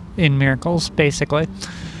course in miracles, basically.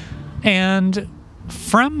 And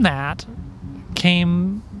from that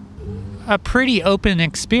came a pretty open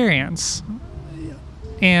experience.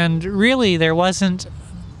 And really, there wasn't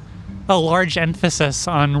a large emphasis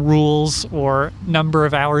on rules or number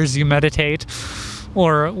of hours you meditate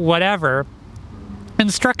or whatever.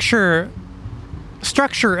 And structure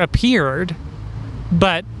appeared,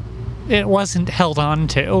 but it wasn't held on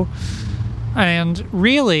to. And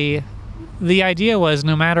really, the idea was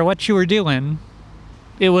no matter what you were doing,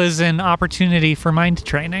 it was an opportunity for mind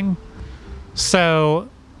training. So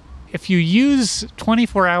if you use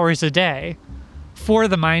 24 hours a day for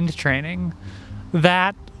the mind training,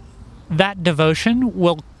 that devotion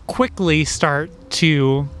will quickly start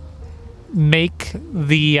to make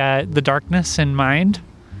the darkness in mind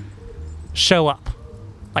show up,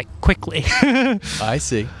 like, quickly. I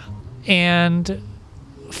see. And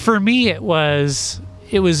for me, it was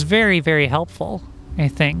very, very helpful, I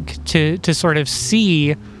think, to sort of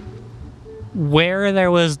see where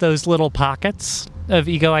there was those little pockets of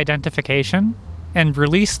ego identification and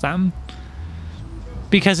release them.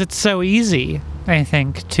 Because it's so easy, I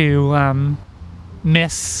think, to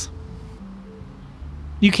miss.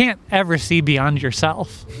 You can't ever see beyond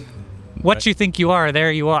yourself. What you think you are,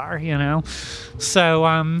 there you are, you know?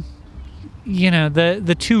 So,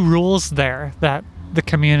 the two rules there that the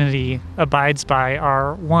community abides by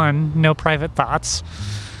are, 1, no private thoughts,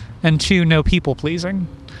 and 2, no people pleasing.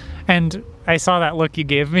 And I saw that look you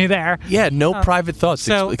gave me there. Yeah, no private thoughts.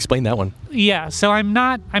 So, explain that one. Yeah, so I'm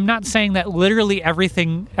not saying that literally every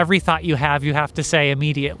thought you have to say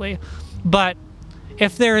immediately. But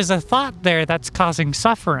if there is a thought there that's causing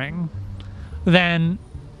suffering, then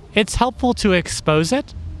it's helpful to expose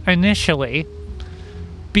it initially,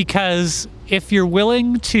 because if you're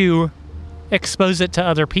willing to expose it to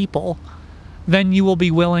other people, then you will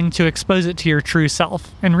be willing to expose it to your true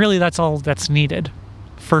self. And really, that's all that's needed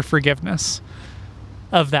for forgiveness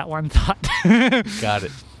of that one thought. Got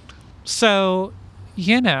it. So,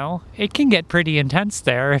 it can get pretty intense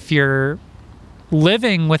there if you're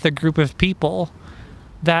living with a group of people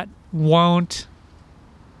that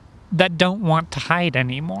don't want to hide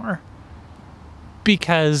anymore.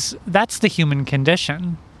 Because that's the human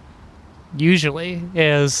condition, usually,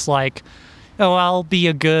 is like, oh, I'll be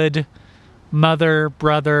a good mother,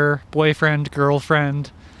 brother, boyfriend,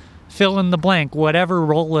 girlfriend, fill in the blank, whatever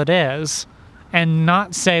role it is, and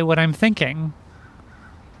not say what I'm thinking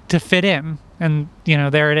to fit in. And,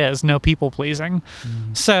 there it is, no people pleasing.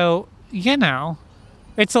 Mm. So,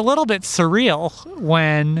 it's a little bit surreal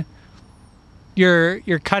when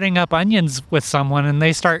you're cutting up onions with someone and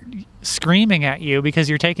they start screaming at you because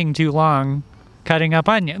you're taking too long cutting up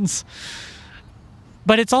onions.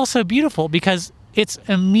 But it's also beautiful because it's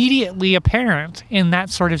immediately apparent in that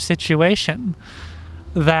sort of situation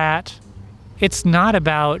that it's not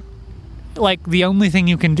about, like, the only thing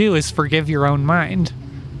you can do is forgive your own mind.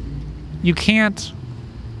 You can't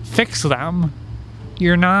fix them.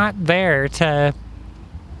 You're not there to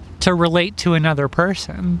relate to another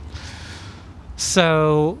person.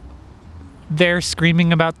 So their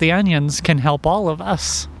screaming about the onions can help all of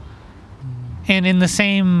us. And in the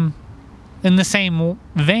same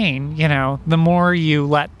vein, the more you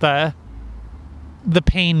let the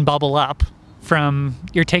pain bubble up from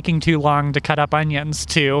you're taking too long to cut up onions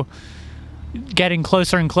to getting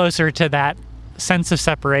closer and closer to that sense of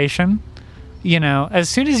separation, as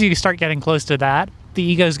soon as you start getting close to that, the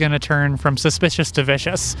ego's going to turn from suspicious to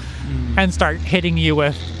vicious and start hitting you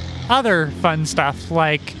with other fun stuff,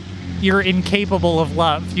 like you're incapable of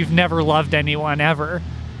love. You've never loved anyone ever.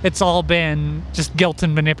 It's all been just guilt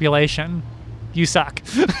and manipulation. You suck.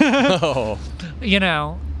 Oh.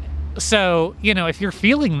 So, if you're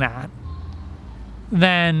feeling that,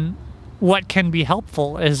 then what can be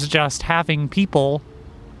helpful is just having people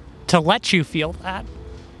to let you feel that.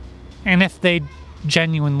 And if they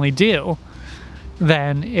genuinely do,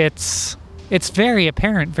 then it's very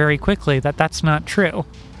apparent very quickly that that's not true.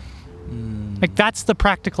 Like, that's the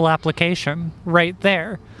practical application right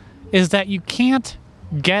there, is that you can't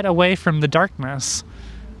get away from the darkness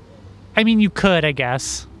I mean, you could, I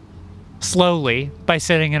guess, slowly by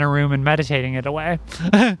sitting in a room and meditating it away.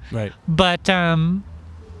 Right. But,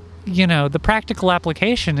 the practical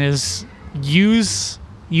application is use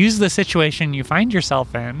the situation you find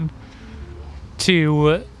yourself in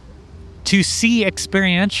to see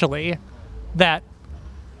experientially that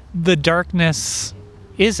the darkness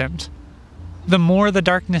isn't. The more the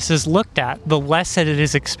darkness is looked at, the less it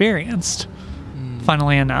is experienced,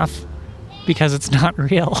 funnily enough, because it's not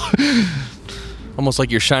real. Almost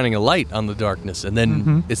like you're shining a light on the darkness, and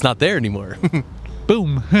then it's not there anymore.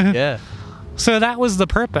 Boom. Yeah. So that was the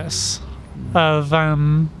purpose of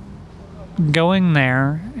going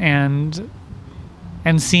there and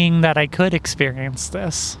seeing that I could experience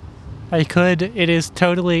this. It is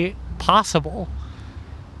totally possible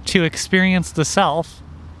to experience the self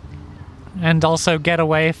and also get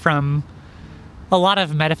away from a lot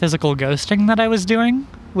of metaphysical ghosting that I was doing,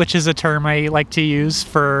 which is a term I like to use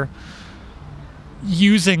for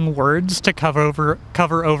using words to cover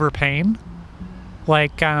over pain.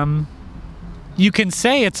 Like, you can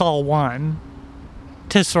say it's all one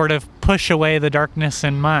to sort of push away the darkness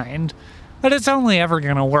in mind, but it's only ever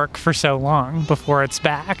going to work for so long before it's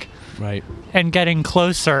back. Right. And getting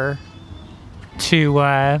closer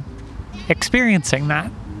to experiencing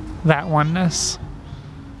that oneness.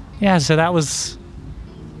 Yeah, so that was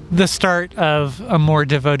the start of a more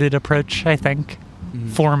devoted approach, I think,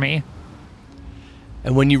 for me.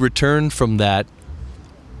 And when you returned from that,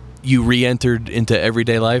 you re-entered into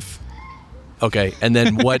everyday life? Okay, and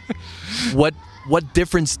then what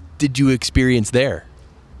difference did you experience there?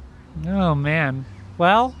 Oh, man.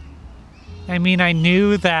 Well, I mean, I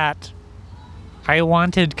knew that I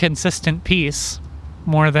wanted consistent peace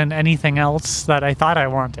more than anything else that I thought I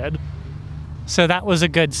wanted. So that was a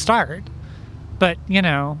good start. But,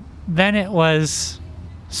 then it was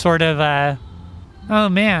sort of oh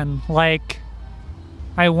man, like,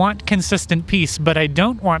 I want consistent peace, but I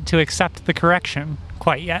don't want to accept the correction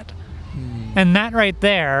quite yet. And that right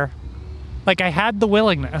there, like, I had the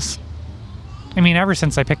willingness. I mean, ever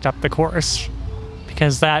since I picked up the course,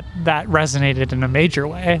 because that resonated in a major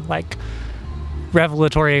way, like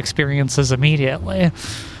revelatory experiences immediately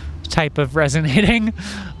type of resonating.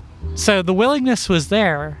 So the willingness was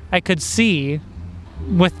there. I could see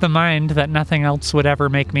with the mind that nothing else would ever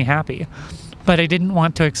make me happy, but I didn't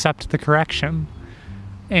want to accept the correction.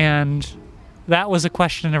 And that was a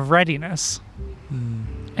question of readiness.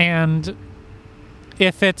 And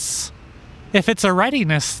if it's a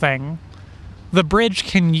readiness thing, the bridge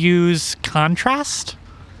can use contrast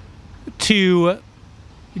to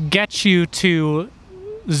get you to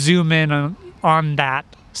zoom in on that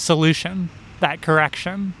solution, that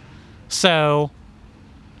correction. So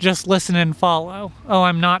just listen and follow. Oh,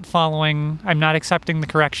 I'm not following. I'm not accepting the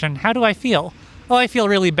correction. How do I feel? Oh, I feel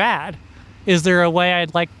really bad. Is there a way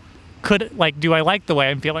do I like the way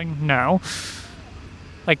I'm feeling? No.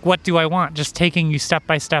 Like, what do I want? Just taking you step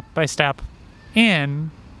by step by step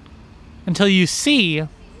in until you see,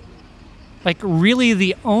 like, really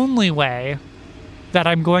the only way that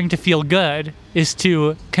I'm going to feel good is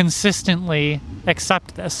to consistently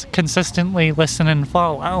accept this, consistently listen and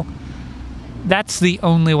follow. That's the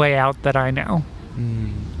only way out that I know.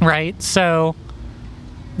 Right? So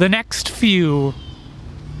the next few,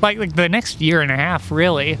 like the next year and a half,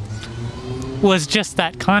 really, was just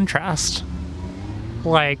that contrast.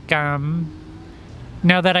 Like,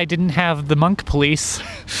 now that I didn't have the monk police.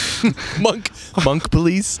 monk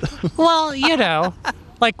police? Well,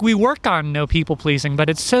 like, we work on no people pleasing, but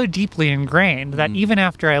it's so deeply ingrained that even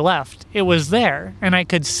after I left, it was there. And I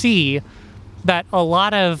could see that a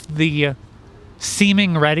lot of the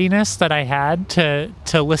seeming readiness that I had to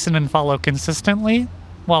listen and follow consistently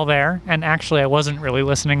while there, and actually I wasn't really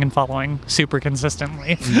listening and following super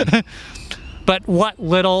consistently, but what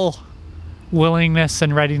little willingness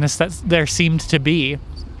and readiness that there seemed to be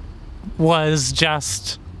was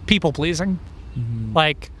just people pleasing.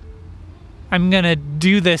 Like, I'm gonna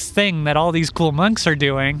do this thing that all these cool monks are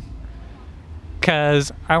doing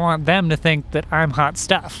because I want them to think that I'm hot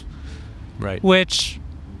stuff. Right. Which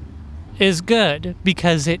is good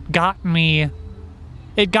because it got me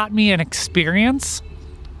an experience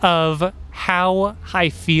of how I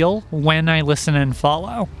feel when I listen and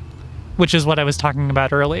follow, which is what I was talking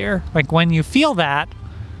about earlier. Like, when you feel that,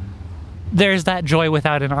 there's that joy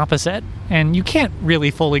without an opposite, and you can't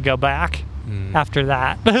really fully go back after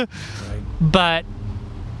that. Right. But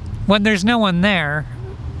when there's no one there,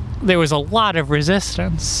 there was a lot of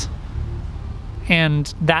resistance.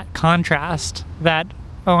 And that contrast, that,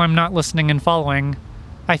 oh, I'm not listening and following,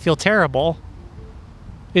 I feel terrible.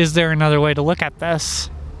 Is there another way to look at this?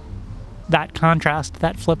 that contrast,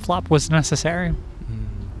 that flip-flop was necessary.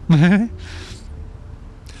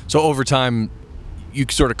 So over time, you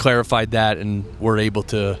sort of clarified that and were able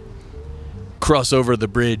to cross over the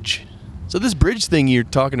bridge. So this bridge thing you're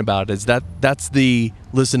talking about, that's the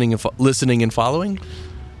listening and following?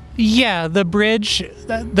 Yeah, the bridge,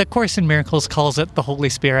 the Course in Miracles calls it the Holy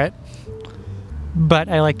Spirit, but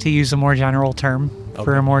I like to use a more general term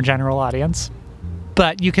for a more general audience.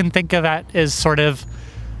 But you can think of that as sort of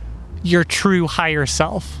your true higher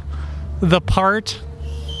self. The part,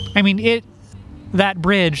 that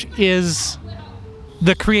bridge is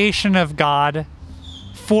the creation of God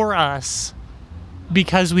for us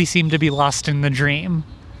because we seem to be lost in the dream.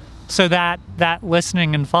 So that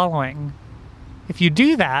listening and following, if you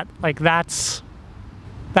do that, that's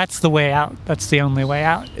the way out. That's the only way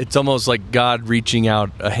out. It's almost like God reaching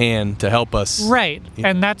out a hand to help us. Right. Yeah.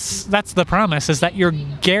 And that's the promise, is that you're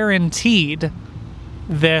guaranteed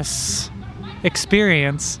this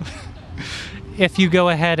experience if you go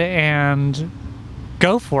ahead and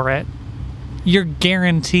go for it. You're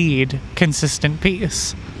guaranteed consistent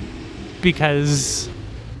peace because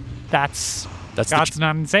that's God's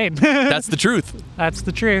not insane. That's the truth. That's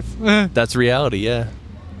the truth. That's reality, yeah.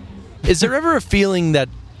 Is there ever a feeling that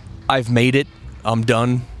I've made it, I'm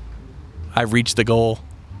done, I've reached the goal?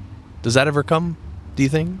 Does that ever come, do you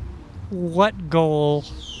think? What goal?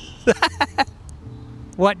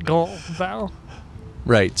 What goal, though?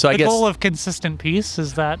 Right. So I guess the goal of consistent peace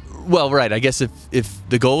is that. Well, right. I guess if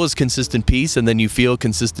the goal is consistent peace, and then you feel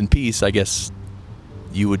consistent peace, I guess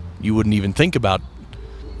you wouldn't even think about,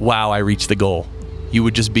 wow, I reached the goal. You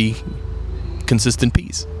would just be consistent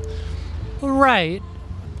peace. Right.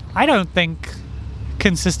 I don't think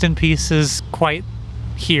consistent peace is quite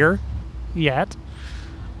here yet,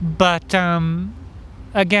 but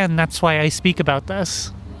again, that's why I speak about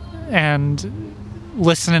this and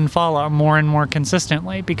listen and follow more and more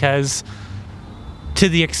consistently, because to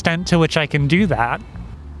the extent to which I can do that,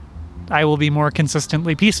 I will be more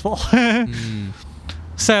consistently peaceful.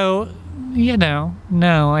 So,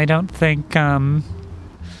 no, I don't think...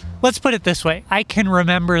 let's put it this way. I can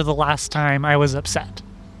remember the last time I was upset.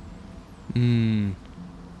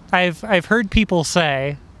 I've heard people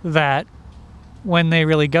say that when they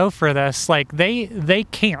really go for this, they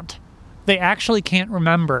can't. They actually can't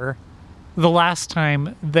remember the last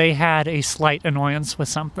time they had a slight annoyance with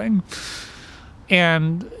something.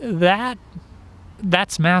 And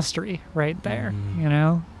that's mastery right there,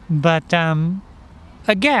 But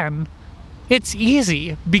again, it's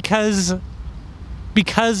easy because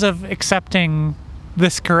of accepting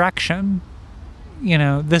this correction,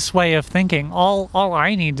 this way of thinking. All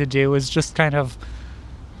I need to do is just kind of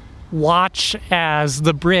watch as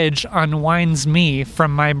the bridge unwinds me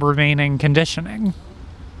from my remaining conditioning.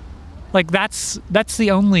 That's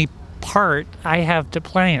the only part I have to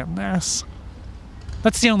play in this.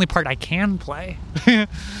 That's the only part I can play.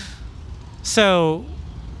 So,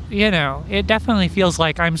 it definitely feels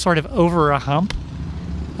like I'm sort of over a hump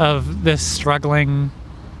of this struggling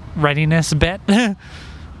readiness bit.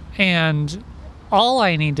 And all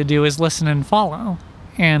I need to do is listen and follow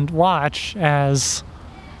and watch as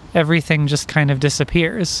everything just kind of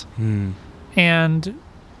disappears. And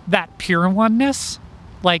that pure oneness,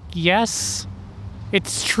 yes,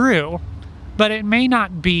 it's true, but it may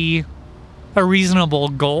not be a reasonable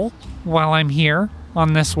goal while I'm here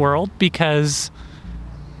on this world, because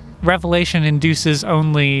revelation induces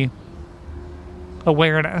only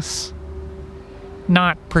awareness,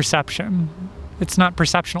 not perception. It's not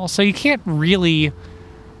perceptional. So you can't really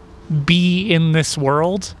be in this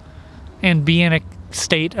world and be in a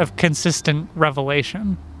state of consistent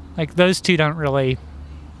revelation. Those two don't really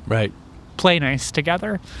play nice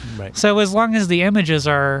together. Right. So as long as the images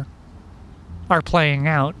are playing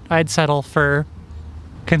out, I'd settle for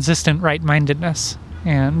consistent right-mindedness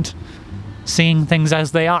and seeing things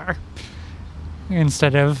as they are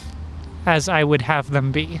instead of as I would have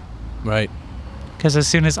them be. Right. Because as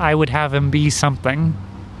soon as I would have them be something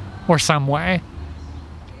or some way,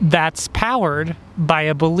 that's powered by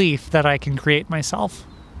a belief that I can create myself,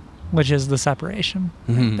 which is the separation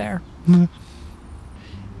right there.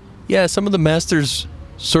 Yeah, some of the masters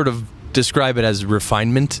sort of describe it as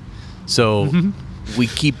refinement. So we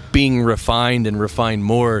keep being refined and refined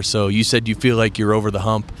more. So you said you feel like you're over the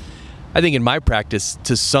hump. I think in my practice,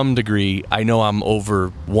 to some degree, I know I'm over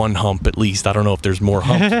one hump at least. I don't know if there's more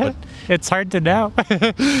humps, but it's hard to know.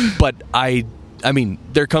 But I mean,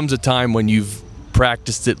 there comes a time when you've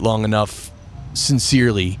practiced it long enough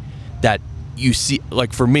sincerely that you see,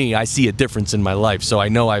 for me, I see a difference in my life. So I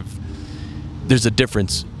know there's a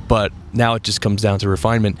difference. but now it just comes down to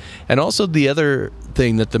refinement. And also the other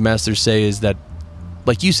thing that the masters say is that,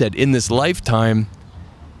 like you said, in this lifetime,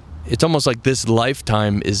 it's almost like this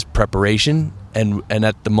lifetime is preparation, and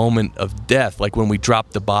at the moment of death, like when we drop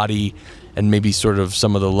the body and maybe sort of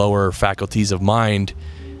some of the lower faculties of mind,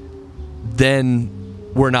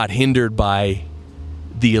 then we're not hindered by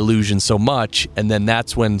the illusion so much, and then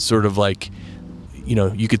that's when sort of like, you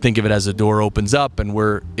know, you could think of it as a door opens up, and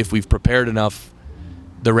if we've prepared enough,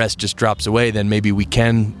 the rest just drops away, then maybe we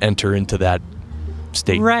can enter into that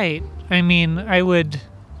state. Right. I mean, I would,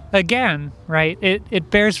 again, right,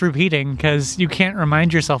 it bears repeating, because you can't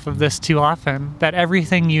remind yourself of this too often, that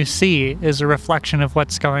everything you see is a reflection of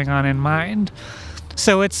what's going on in mind.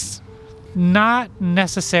 So it's not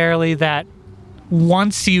necessarily that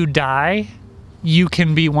once you die, you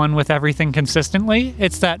can be one with everything consistently.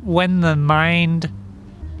 It's that when the mind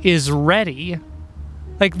is ready,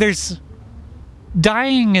 like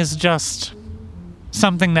dying is just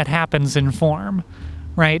something that happens in form,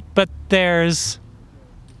 right? But there's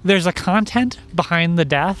a content behind the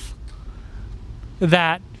death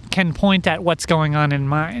that can point at what's going on in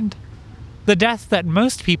mind. The death that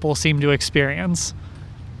most people seem to experience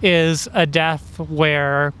is a death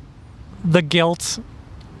where the guilt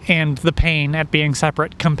and the pain at being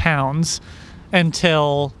separate compounds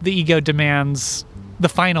until the ego demands the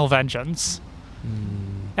final vengeance,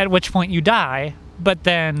 at which point you die, but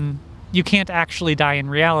then you can't actually die in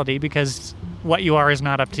reality because what you are is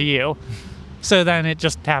not up to you. So then it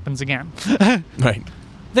just happens again. Right.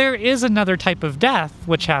 There is another type of death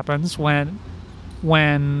which happens when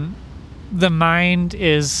the mind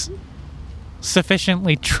is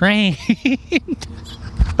sufficiently trained.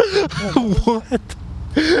 What?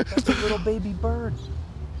 That's a little baby bird.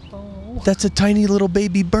 Oh. That's a tiny little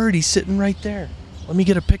baby bird. He's sitting right there. Let me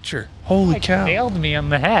get a picture. Holy cow. Nailed me on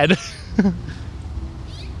the head.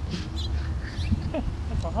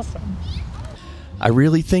 That's awesome. I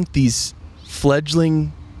really think these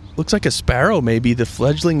fledgling, looks like a sparrow maybe, the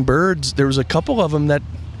fledgling birds, there was a couple of them that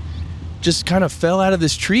just kind of fell out of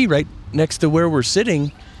this tree right next to where we're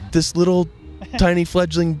sitting. This little tiny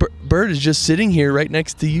fledgling bird is just sitting here right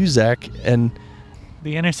next to you, Zach, and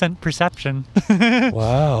the innocent perception.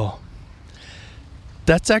 Wow.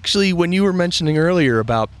 That's actually, when you were mentioning earlier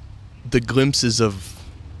about the glimpses of,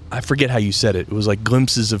 I forget how you said it. It was like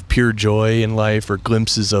glimpses of pure joy in life or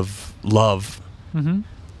glimpses of love. Mm-hmm.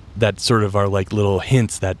 That sort of are like little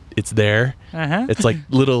hints that it's there. Uh-huh. It's like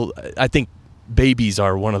little, I think babies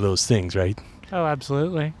are one of those things, right? Oh,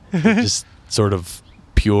 absolutely. Just sort of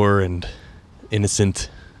pure and innocent.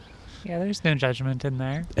 Yeah, there's no judgment in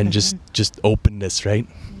there. And just openness, right?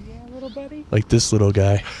 Yeah, little buddy. Like this little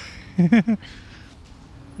guy.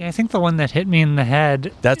 Yeah, I think the one that hit me in the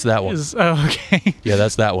head. That's that one. Oh, okay. Yeah,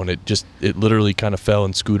 that's that one. It literally kind of fell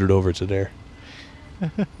and scooted over to there.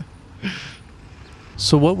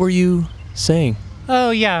 So what were you saying? Oh,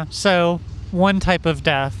 yeah. So one type of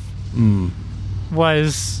death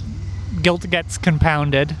was guilt gets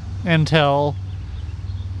compounded until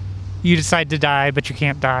you decide to die, but you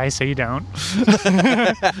can't die, so you don't.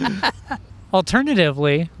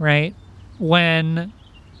 Alternatively, right, when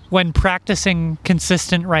practicing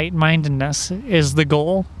consistent right-mindedness is the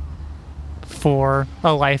goal for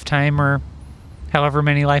a lifetime or however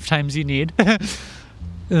many lifetimes you need,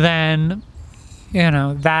 then, you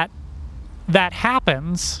know, that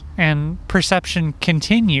happens and perception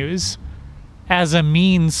continues as a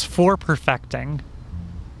means for perfecting,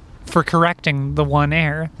 for correcting the one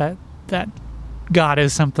error that God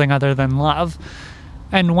is something other than love.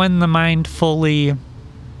 And when the mind fully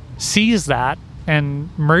sees that and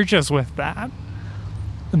merges with that,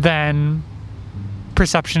 then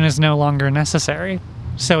perception is no longer necessary.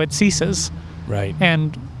 So it ceases. Right.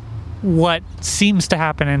 And what seems to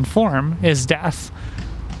happen in form is death.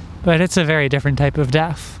 But it's a very different type of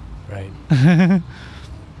death. Right.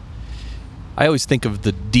 I always think of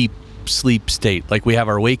the deep sleep state. Like we have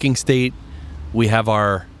our waking state, we have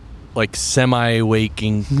our like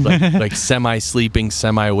semi-waking, like semi-sleeping,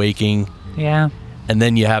 semi-waking. Yeah. And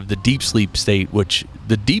then you have the deep sleep state, which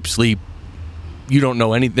the deep sleep, you don't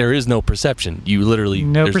know there is no perception. You literally...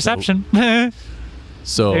 No perception.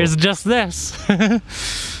 So there's just this.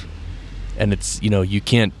 And it's, you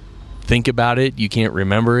can't think about it. You can't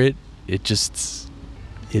remember it. It's just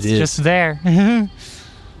there.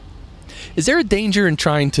 Is there a danger in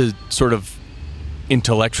trying to sort of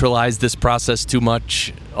intellectualize this process too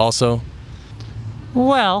much also?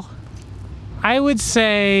 Well, I would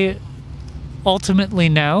say ultimately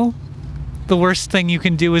no. The worst thing you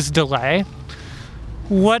can do is delay.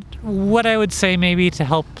 What I would say maybe to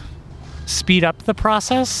help speed up the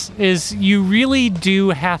process is you really do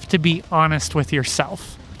have to be honest with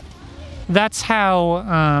yourself. That's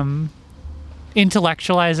how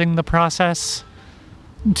intellectualizing the process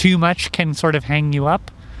too much can sort of hang you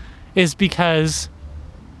up, is because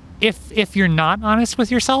if you're not honest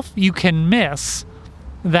with yourself, you can miss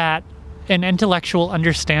that an intellectual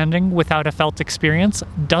understanding without a felt experience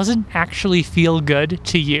doesn't actually feel good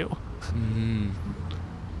to you. Mm-hmm.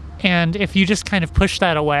 And if you just kind of push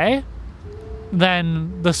that away,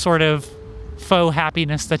 then the sort of faux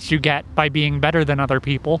happiness that you get by being better than other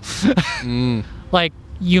people, like,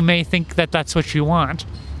 you may think that that's what you want.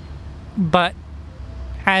 But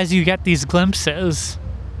as you get these glimpses,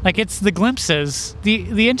 like, it's the glimpses,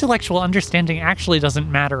 the intellectual understanding actually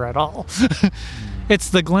doesn't matter at all.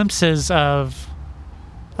 It's the glimpses of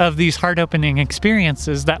these heart-opening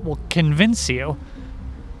experiences that will convince you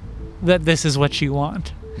that this is what you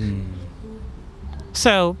want.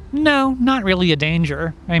 So, no, not really a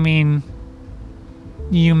danger. I mean,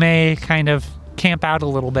 you may kind of camp out a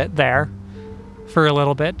little bit there for a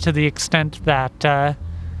little bit, to the extent that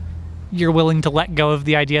you're willing to let go of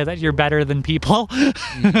the idea that you're better than people.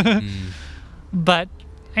 But,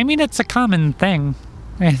 I mean, it's a common thing,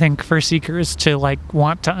 I think, for seekers to, like,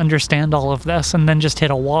 want to understand all of this and then just hit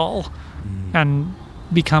a wall and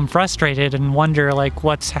become frustrated and wonder, like,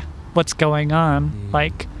 what's going on.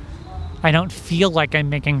 Like, I don't feel like I'm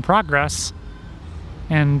making progress.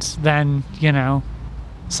 And then, you know,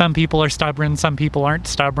 some people are stubborn, some people aren't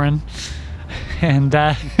stubborn. And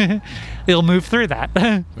they'll move through that.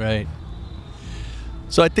 Right.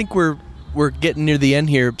 So I think we're getting near the end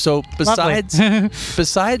here. So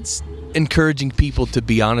besides encouraging people to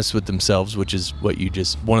be honest with themselves, which is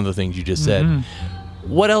one of the things you just said,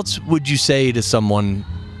 what else would you say to someone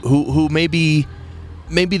who maybe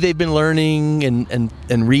they've been learning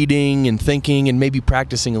and reading and thinking and maybe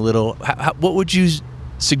practicing a little? What would you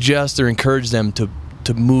suggest or encourage them to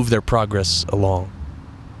move their progress along?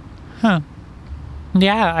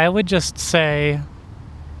 Yeah, I would just say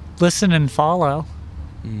listen and follow.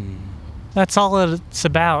 That's all it's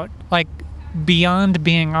about. Like, beyond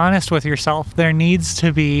being honest with yourself, there needs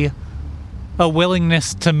to be a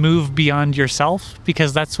willingness to move beyond yourself,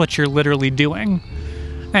 because that's what you're literally doing.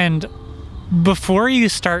 And before you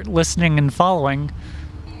start listening and following,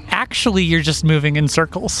 actually you're just moving in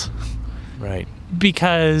circles. Right.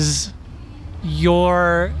 Because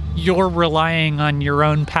you're relying on your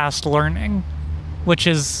own past learning, which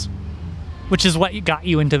is what got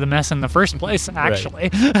you into the mess in the first place, actually.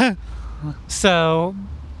 Right. So,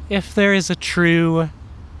 if there is a true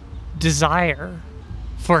desire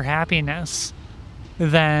for happiness,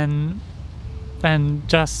 then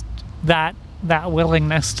just that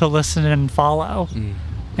willingness to listen and follow.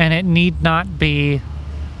 And it need not be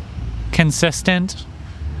consistent.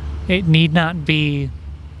 It need not be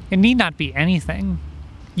anything.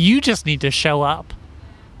 You just need to show up.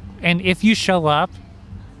 And if you show up,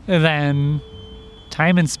 then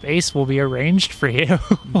time and space will be arranged for you.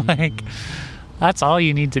 Like, that's all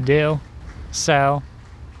you need to do. So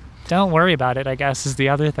don't worry about it, I guess, is the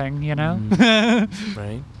other thing, you know?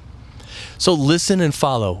 Right. So listen and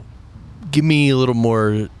follow. Give me a little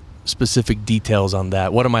more specific details on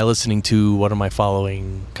that. What am I listening to? What am I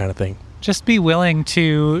following? Kind of thing. Just be willing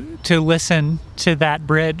to listen to that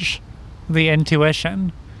bridge, the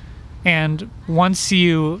intuition. And once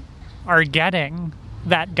you are getting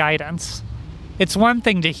that guidance, it's one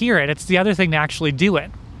thing to hear it, it's the other thing to actually do it,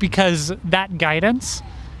 because that guidance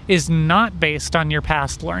is not based on your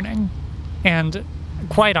past learning. And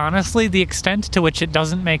quite honestly, the extent to which it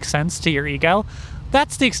doesn't make sense to your ego,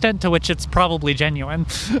 that's the extent to which it's probably genuine.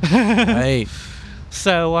 Right.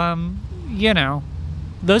 So, you know,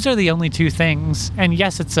 those are the only two things. And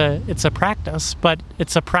yes, it's a practice, but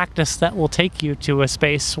it's a practice that will take you to a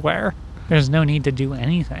space where there's no need to do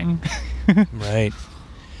anything. Right.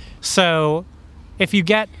 So if you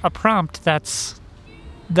get a prompt that's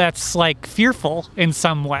like fearful in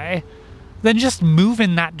some way, then just move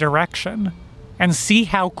in that direction and see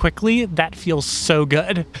how quickly that feels so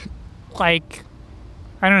good. Like,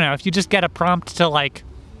 I don't know, if you just get a prompt to, like,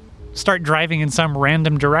 start driving in some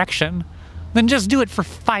random direction, then just do it for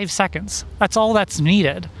 5 seconds. That's all that's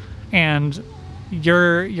needed. And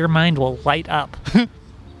your mind will light up.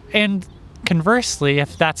 And conversely,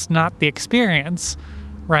 if that's not the experience,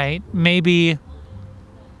 right, maybe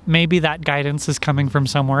that guidance is coming from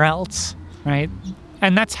somewhere else, right?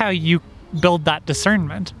 And that's how you build that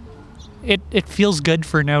discernment. It feels good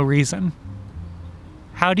for no reason.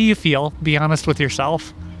 How do you feel? Be honest with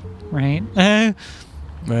yourself, right?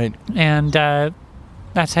 Right. And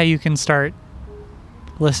that's how you can start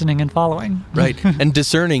listening and following. Right. And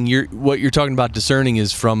discerning, what you're talking about discerning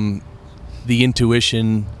is from the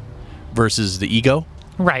intuition versus the ego?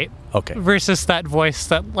 Right. Okay. Versus that voice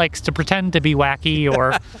that likes to pretend to be wacky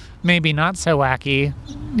or maybe not so wacky,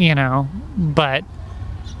 but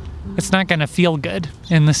it's not going to feel good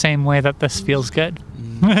in the same way that this feels good.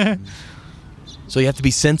 So you have to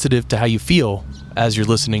be sensitive to how you feel as you're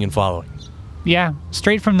listening and following. Yeah,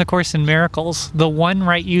 straight from the Course in Miracles, the one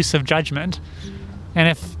right use of judgment. And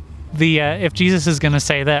if Jesus is going to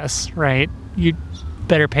say this, right, you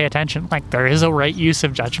better pay attention. Like, there is a right use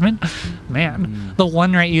of judgment. Man, the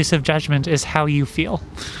one right use of judgment is how you feel.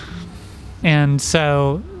 And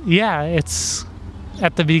so, yeah, it's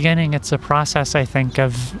at the beginning, it's a process, I think,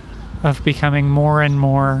 of becoming more and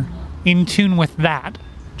more in tune with that,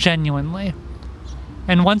 genuinely.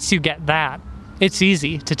 And once you get that, it's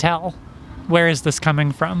easy to tell. Where is this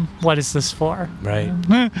coming from? What is this for? Right.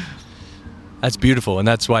 That's beautiful. And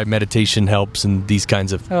that's why meditation helps in these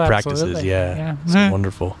kinds of practices. Absolutely. Yeah. It's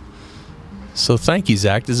wonderful. So thank you,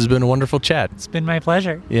 Zach. This has been a wonderful chat. It's been my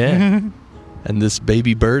pleasure. Yeah. And this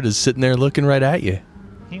baby bird is sitting there looking right at you.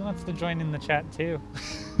 He wants to join in the chat, too.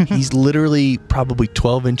 He's literally probably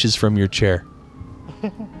 12 inches from your chair.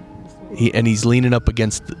 He's leaning up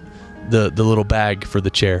against the little bag for the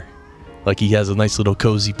chair. Like he has a nice little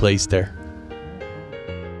cozy place there.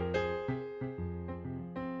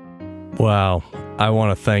 Wow. I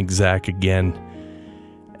want to thank Zach again.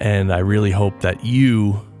 And I really hope that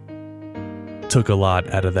you took a lot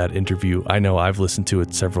out of that interview. I know I've listened to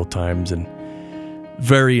it several times and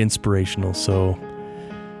very inspirational. So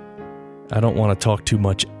I don't want to talk too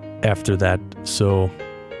much after that. So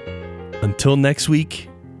until next week,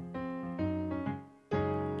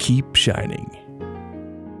 keep shining.